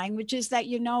 7 languages that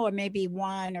you know, or maybe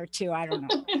 1 or 2, I don't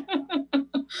know.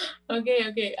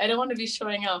 Okay. I don't want to be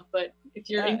showing off, but if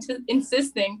you're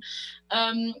insisting.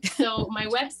 So my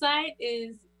website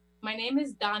is, my name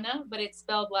is Dana, but it's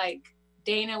spelled like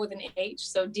Dana with an H,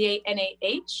 so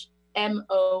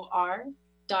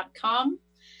DANAHMOR.com.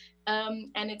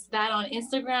 And it's that on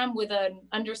Instagram with an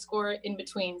underscore in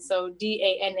between. So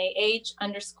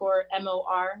DANAH_MOR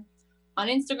on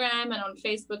Instagram, and on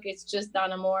Facebook, it's just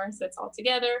Dana Moore. So it's all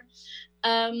together.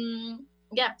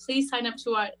 Please sign up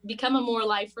to Become a More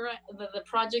Lifer. The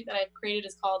project that I've created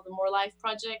is called the More Life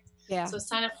Project. Yeah. So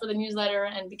sign up for the newsletter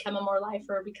and become a more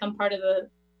lifer, become part of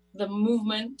the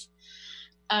movement.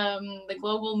 The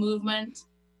global movement.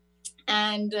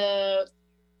 And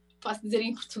posso dizer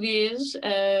em português,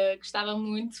 gostava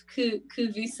muito que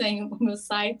vissem o meu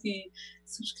site e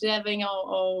subscrevem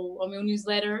ao meu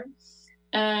newsletter.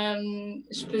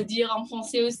 Je peux dire en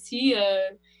français aussi,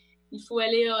 il faut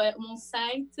aller à mon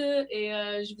site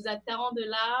et je vous attends de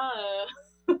là.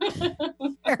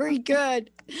 Very good.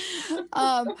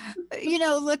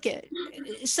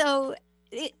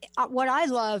 What I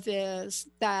love is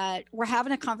that we're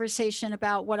having a conversation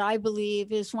about what I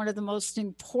believe is one of the most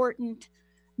important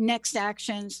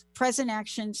present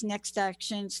actions, next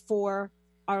actions for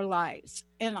our lives.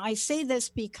 And I say this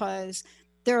because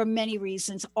there are many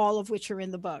reasons, all of which are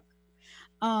in the book.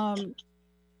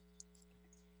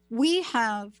 We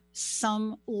have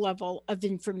some level of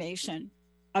information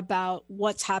about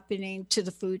what's happening to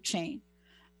the food chain.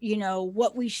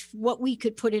 What we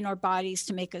could put in our bodies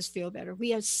to make us feel better.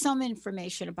 We have some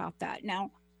information about that.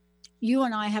 Now, you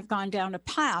and I have gone down a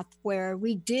path where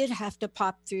we did have to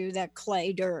pop through that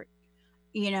clay dirt.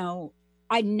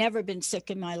 I'd never been sick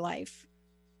in my life.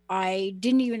 I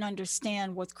didn't even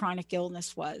understand what chronic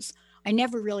illness was. I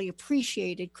never really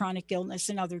appreciated chronic illness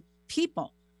in other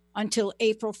people until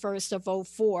April 1st of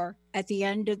 2004. At the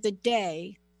end of the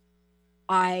day,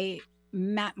 my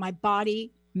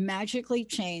body magically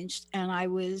changed, and I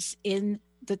was in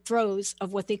the throes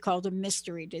of what they called a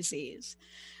mystery disease.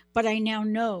 But I now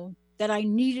know that I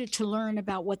needed to learn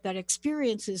about what that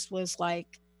experience was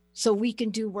like so we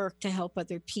can do work to help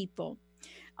other people.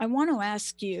 I want to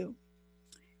ask you,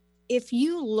 if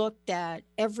you looked at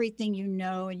everything you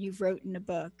know and you've wrote in the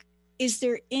book, is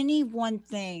there any one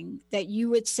thing that you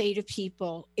would say to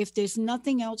people, if there's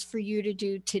nothing else for you to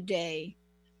do today,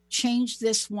 change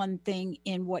this one thing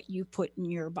in what you put in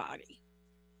your body?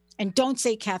 And don't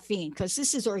say caffeine, because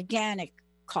this is organic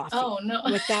coffee. Oh, no.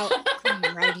 Without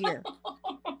cream right here.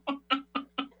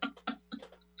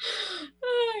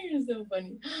 Oh, you're so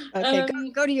funny. Okay,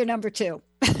 go to your number 2.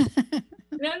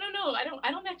 No.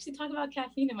 I don't actually talk about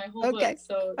caffeine in my whole book.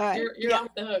 So right. you're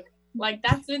off the hook. Like,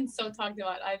 that's been so talked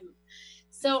about. I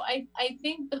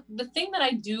think the thing that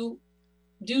I do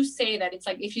say that it's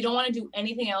like, if you don't want to do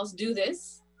anything else, do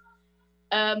this.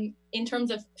 In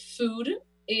terms of food,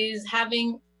 is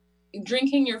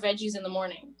drinking your veggies in the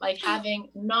morning, like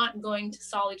not going to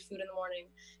solid food in the morning,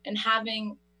 and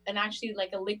having actually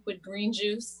like a liquid green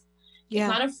juice. Yeah.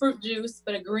 It's not a fruit juice,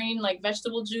 but a green like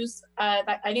vegetable juice. I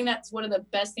think that's one of the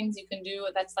best things you can do.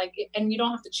 That's like, and you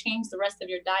don't have to change the rest of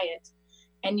your diet,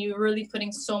 and you're really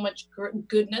putting so much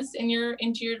goodness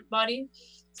into your body.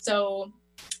 So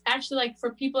actually, like,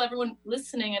 for everyone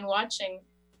listening and watching,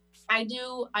 I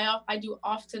do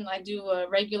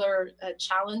regular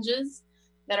challenges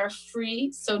that are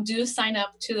free. So do sign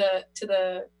up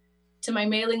to my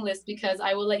mailing list, because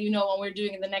I will let you know when we're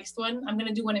doing the next one. I'm going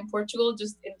to do one in Portugal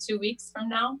just in 2 weeks from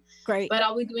now. Great. But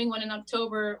I'll be doing one in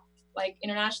October, like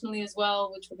internationally as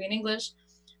well, which will be in English.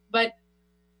 But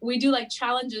we do like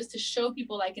challenges to show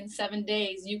people, like, in 7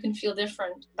 days, you can feel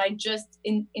different by just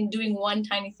in doing one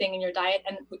tiny thing in your diet.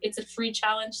 And it's a free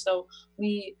challenge. So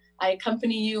I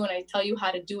accompany you and I tell you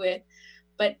how to do it.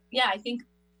 But yeah, I think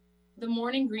the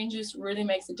morning green juice really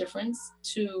makes a difference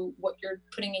to what you're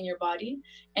putting in your body,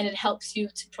 and it helps you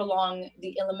to prolong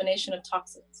the elimination of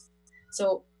toxins.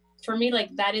 So for me,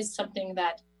 like, that is something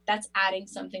that's adding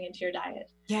something into your diet.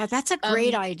 Yeah, that's a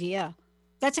great idea.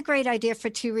 That's a great idea for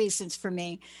 2 reasons for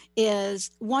me. Is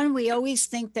one, we always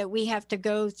think that we have to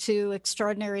go to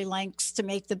extraordinary lengths to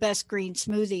make the best green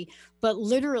smoothie, but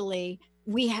literally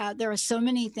there are so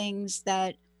many things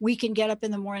that we can get up in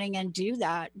the morning and do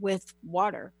that with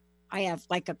water. I have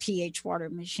like a pH water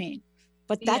machine,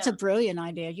 but that's a brilliant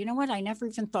idea. You know what? I never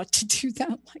even thought to do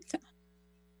that like that.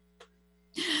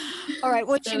 All right.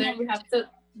 What's your number? So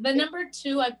the number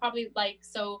 2, I probably like,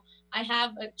 so I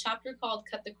have a chapter called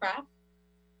Cut the Crap.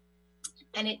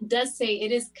 And it does say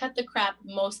it is cut the crap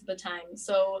most of the time.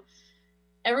 So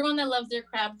everyone that loves their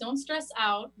crap, don't stress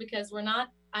out, because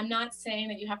I'm not saying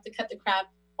that you have to cut the crap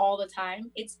all the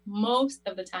time. It's most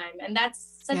of the time. And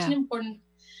that's such an important,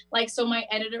 like, so my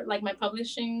editor, like my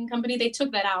publishing company, they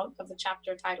took that out of the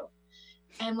chapter title.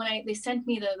 And when they sent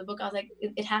me the book, I was like,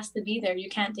 it has to be there. You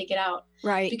can't take it out.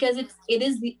 Right. Because it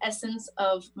is the essence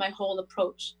of my whole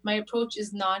approach. My approach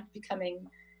is not becoming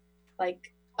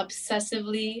like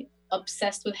obsessively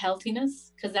obsessed with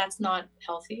healthiness, because that's not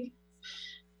healthy.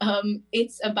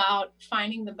 It's about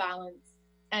finding the balance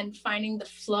and finding the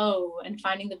flow and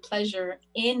finding the pleasure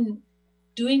in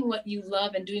doing what you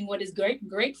love and doing what is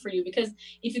great for you. Because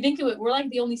if you think of it, we're like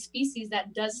the only species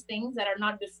that does things that are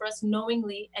not good for us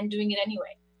knowingly and doing it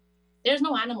anyway. There's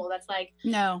no animal that's like,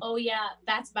 no, oh yeah,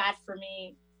 that's bad for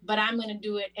me, but I'm going to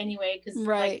do it anyway. Because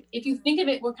right. Like, if you think of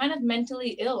it, we're kind of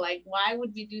mentally ill. Like, why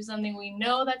would we do something we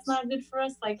know that's not good for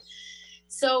us? Like,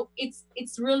 so it's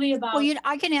really about. Well,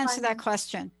 I can answer that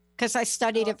question, because I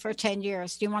studied it for 10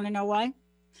 years. Do you want to know why?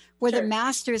 We're the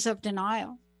masters of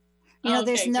denial.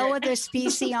 There's no other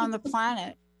species on the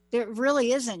planet. There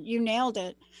really isn't. You nailed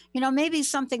it. Maybe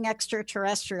something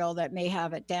extraterrestrial that may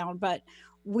have it down, but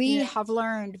we have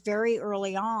learned very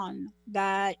early on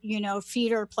that,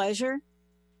 feed our pleasure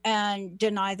and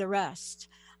deny the rest.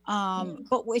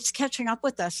 But it's catching up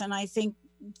with us. And I think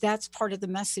that's part of the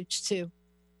message too.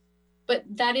 But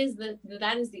that is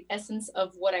the essence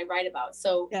of what I write about.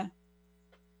 So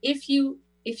if you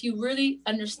really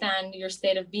understand your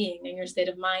state of being and your state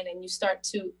of mind, and you start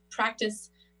to practice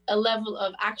a level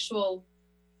of actual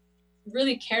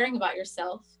really caring about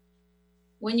yourself,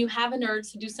 when you have an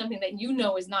urge to do something that you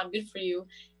know is not good for you,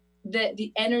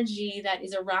 the energy that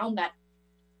is around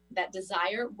that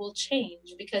desire will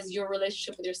change, because your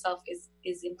relationship with yourself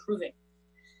is improving.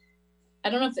 I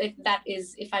don't know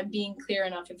if I'm being clear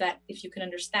enough, if you can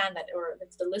understand that, or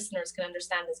if the listeners can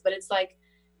understand this, but it's like,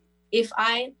 if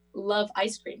I love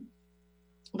ice cream,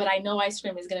 but I know ice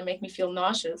cream is going to make me feel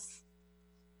nauseous,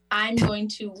 I'm going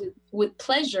to, with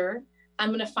pleasure, I'm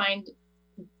going to find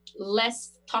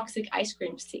less toxic ice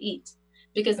creams to eat,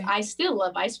 because I still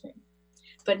love ice cream,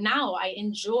 but now I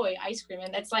enjoy ice cream.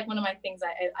 And that's like one of my things.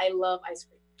 I love ice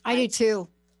cream. I do too.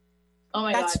 Oh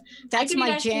my God. That's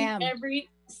my jam. Every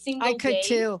single day. I could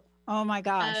too. Oh my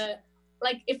gosh.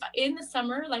 Like if in the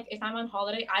summer, like if I'm on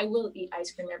holiday, I will eat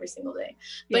ice cream every single day.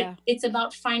 But it's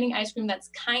about finding ice cream that's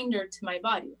kinder to my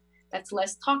body, that's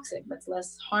less toxic, that's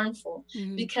less harmful,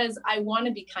 because I want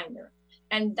to be kinder.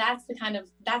 And that's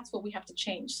what we have to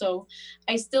change. So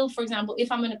I still, for example,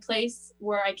 if I'm in a place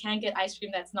where I can't get ice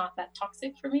cream that's not that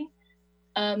toxic for me,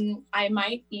 I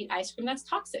might eat ice cream that's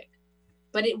toxic,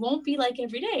 but it won't be like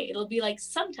every day. It'll be like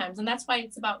sometimes. And that's why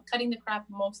it's about cutting the crap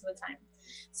most of the time.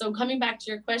 So coming back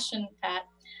to your question, Pat,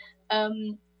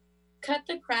 cut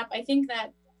the crap. I think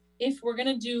that if we're going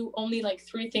to do only like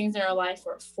 3 things in our life,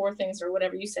 or 4 things, or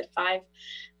whatever you said, 5,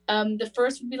 the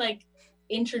first would be like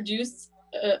introduce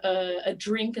a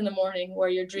drink in the morning where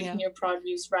you're drinking your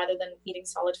produce rather than eating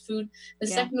solid food. The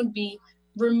second would be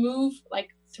remove like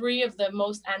 3 of the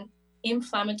most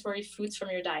inflammatory foods from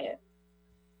your diet.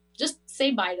 Just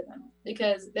say bye to them,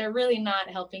 because they're really not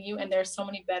helping you, and there's so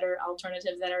many better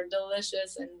alternatives that are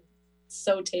delicious and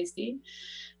so tasty.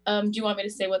 Do you want me to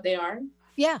say what they are?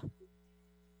 Yeah.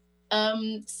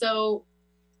 So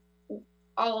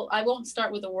I won't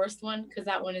start with the worst one, because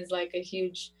that one is like a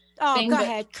huge thing. Go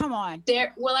ahead. Come on.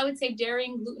 I would say dairy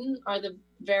and gluten are the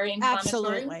very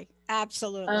inflammatory.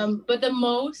 Absolutely. But the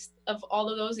most of all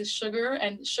of those is sugar,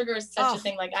 and sugar is such a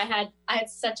thing. Like I had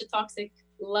such a toxic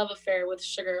love affair with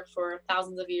sugar for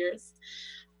thousands of years.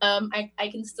 I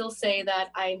can still say that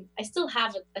I still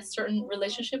have a certain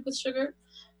relationship with sugar,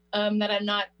 that I'm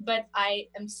not, but I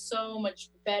am so much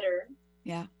better.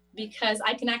 Yeah. Because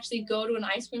I can actually go to an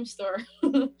ice cream store,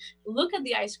 look at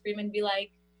the ice cream and be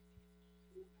like,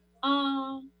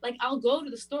 like I'll go to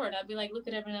the store and I'll be like, look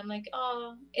at it, and I'm like,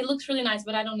 it looks really nice,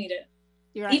 but I don't need it.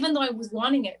 You're right. Even though I was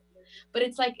wanting it. But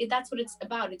it's like, that's what it's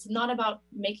about. It's not about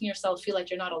making yourself feel like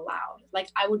you're not allowed. Like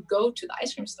I would go to the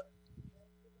ice cream store,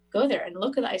 go there and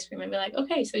look at the ice cream and be like,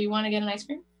 okay, so you want to get an ice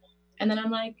cream? And then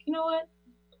I'm like, you know what?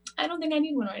 I don't think I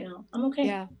need one right now. I'm okay.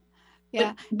 Yeah.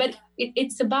 Yeah. But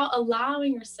it's about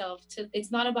allowing yourself to,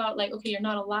 it's not about like, okay, you're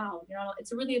not allowed.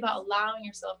 It's really about allowing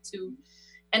yourself to,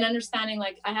 and understanding,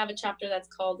 like I have a chapter that's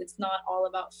called It's Not All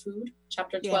About Food,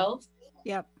 chapter 12.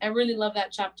 Yep. I really love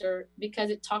that chapter because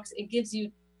it gives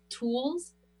you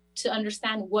tools to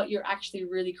understand what you're actually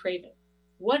really craving.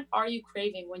 What are you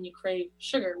craving when you crave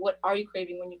sugar? What are you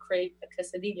craving when you crave a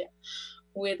quesadilla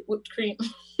with whipped cream?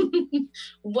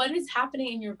 What is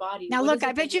happening in your body? Now, look,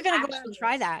 I bet you're going to go out and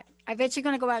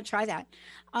try that.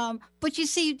 But you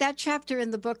see, that chapter in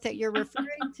the book that you're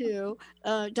referring to,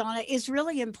 Donna, is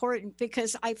really important,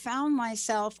 because I found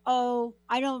myself, I'm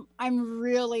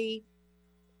 90-10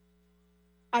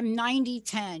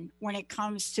 when it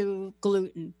comes to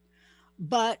gluten.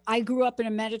 But I grew up in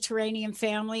a Mediterranean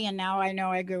family, and now I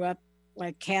know I grew up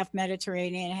like half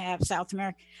Mediterranean, half South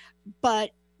American.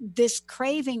 But this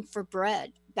craving for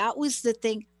bread, that was the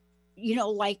thing,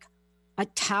 like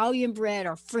Italian bread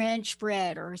or French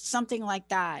bread or something like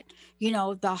that,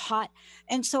 the hot.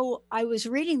 And so I was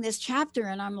reading this chapter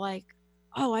and I'm like,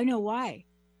 I know why.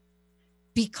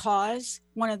 Because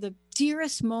one of the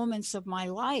dearest moments of my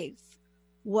life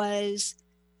was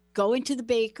going to the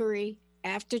bakery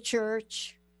after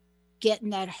church, getting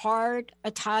that hard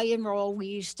Italian roll, we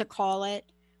used to call it,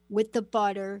 with the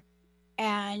butter.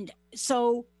 And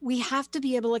so we have to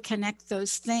be able to connect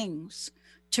those things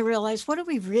to realize, what are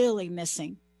we really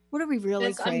missing? What are we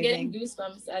really craving? I'm getting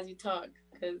goosebumps as you talk.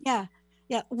 Yeah.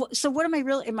 So what am I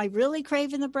really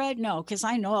craving the bread? No, because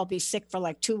I know I'll be sick for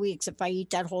like 2 weeks if I eat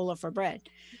that whole loaf of bread.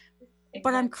 Exactly.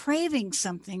 But I'm craving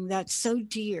something that's so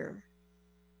dear.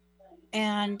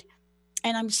 And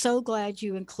I'm so glad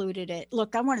you included it.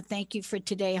 Look, I want to thank you for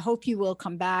today. I hope you will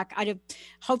come back. I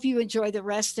hope you enjoy the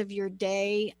rest of your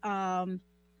day.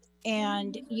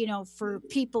 And, for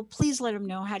people, please let them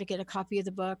know how to get a copy of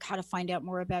the book, how to find out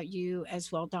more about you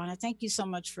as well, Donna. Thank you so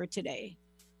much for today.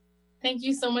 Thank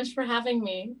you so much for having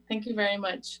me. Thank you very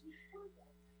much.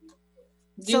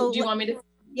 Do you want me to?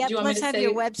 Yeah, let's have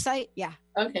your website. Yeah.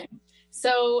 Okay.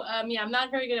 So, I'm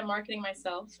not very good at marketing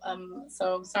myself.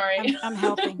 So sorry. I'm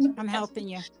helping. I'm helping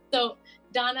you. So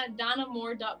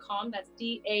DonnaMoore.com. That's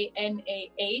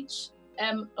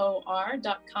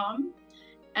DANAHMOR.com.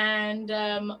 And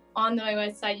on my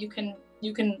website, you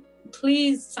can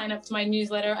please sign up to my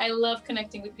newsletter. I love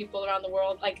connecting with people around the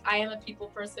world. Like, I am a people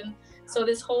person. So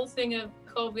this whole thing of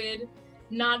COVID,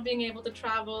 not being able to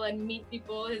travel and meet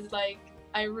people is like,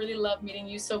 I really love meeting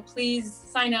you. So please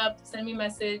sign up, send me a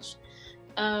message.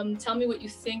 Tell me what you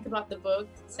think about the book.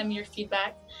 Send me your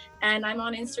feedback. And I'm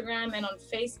on Instagram and on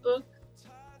Facebook.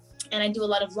 And I do a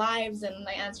lot of lives and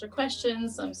I answer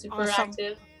questions. I'm super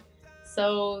active.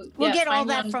 So we'll get all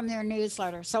that from their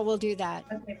newsletter. So we'll do that.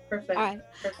 Okay, perfect. All right.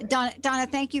 Perfect. Donna,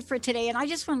 thank you for today. And I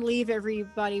just want to leave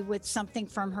everybody with something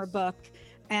from her book.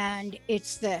 And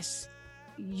it's this: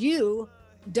 You,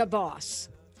 the boss.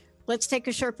 Let's take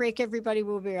a short break, everybody.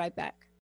 We'll be right back.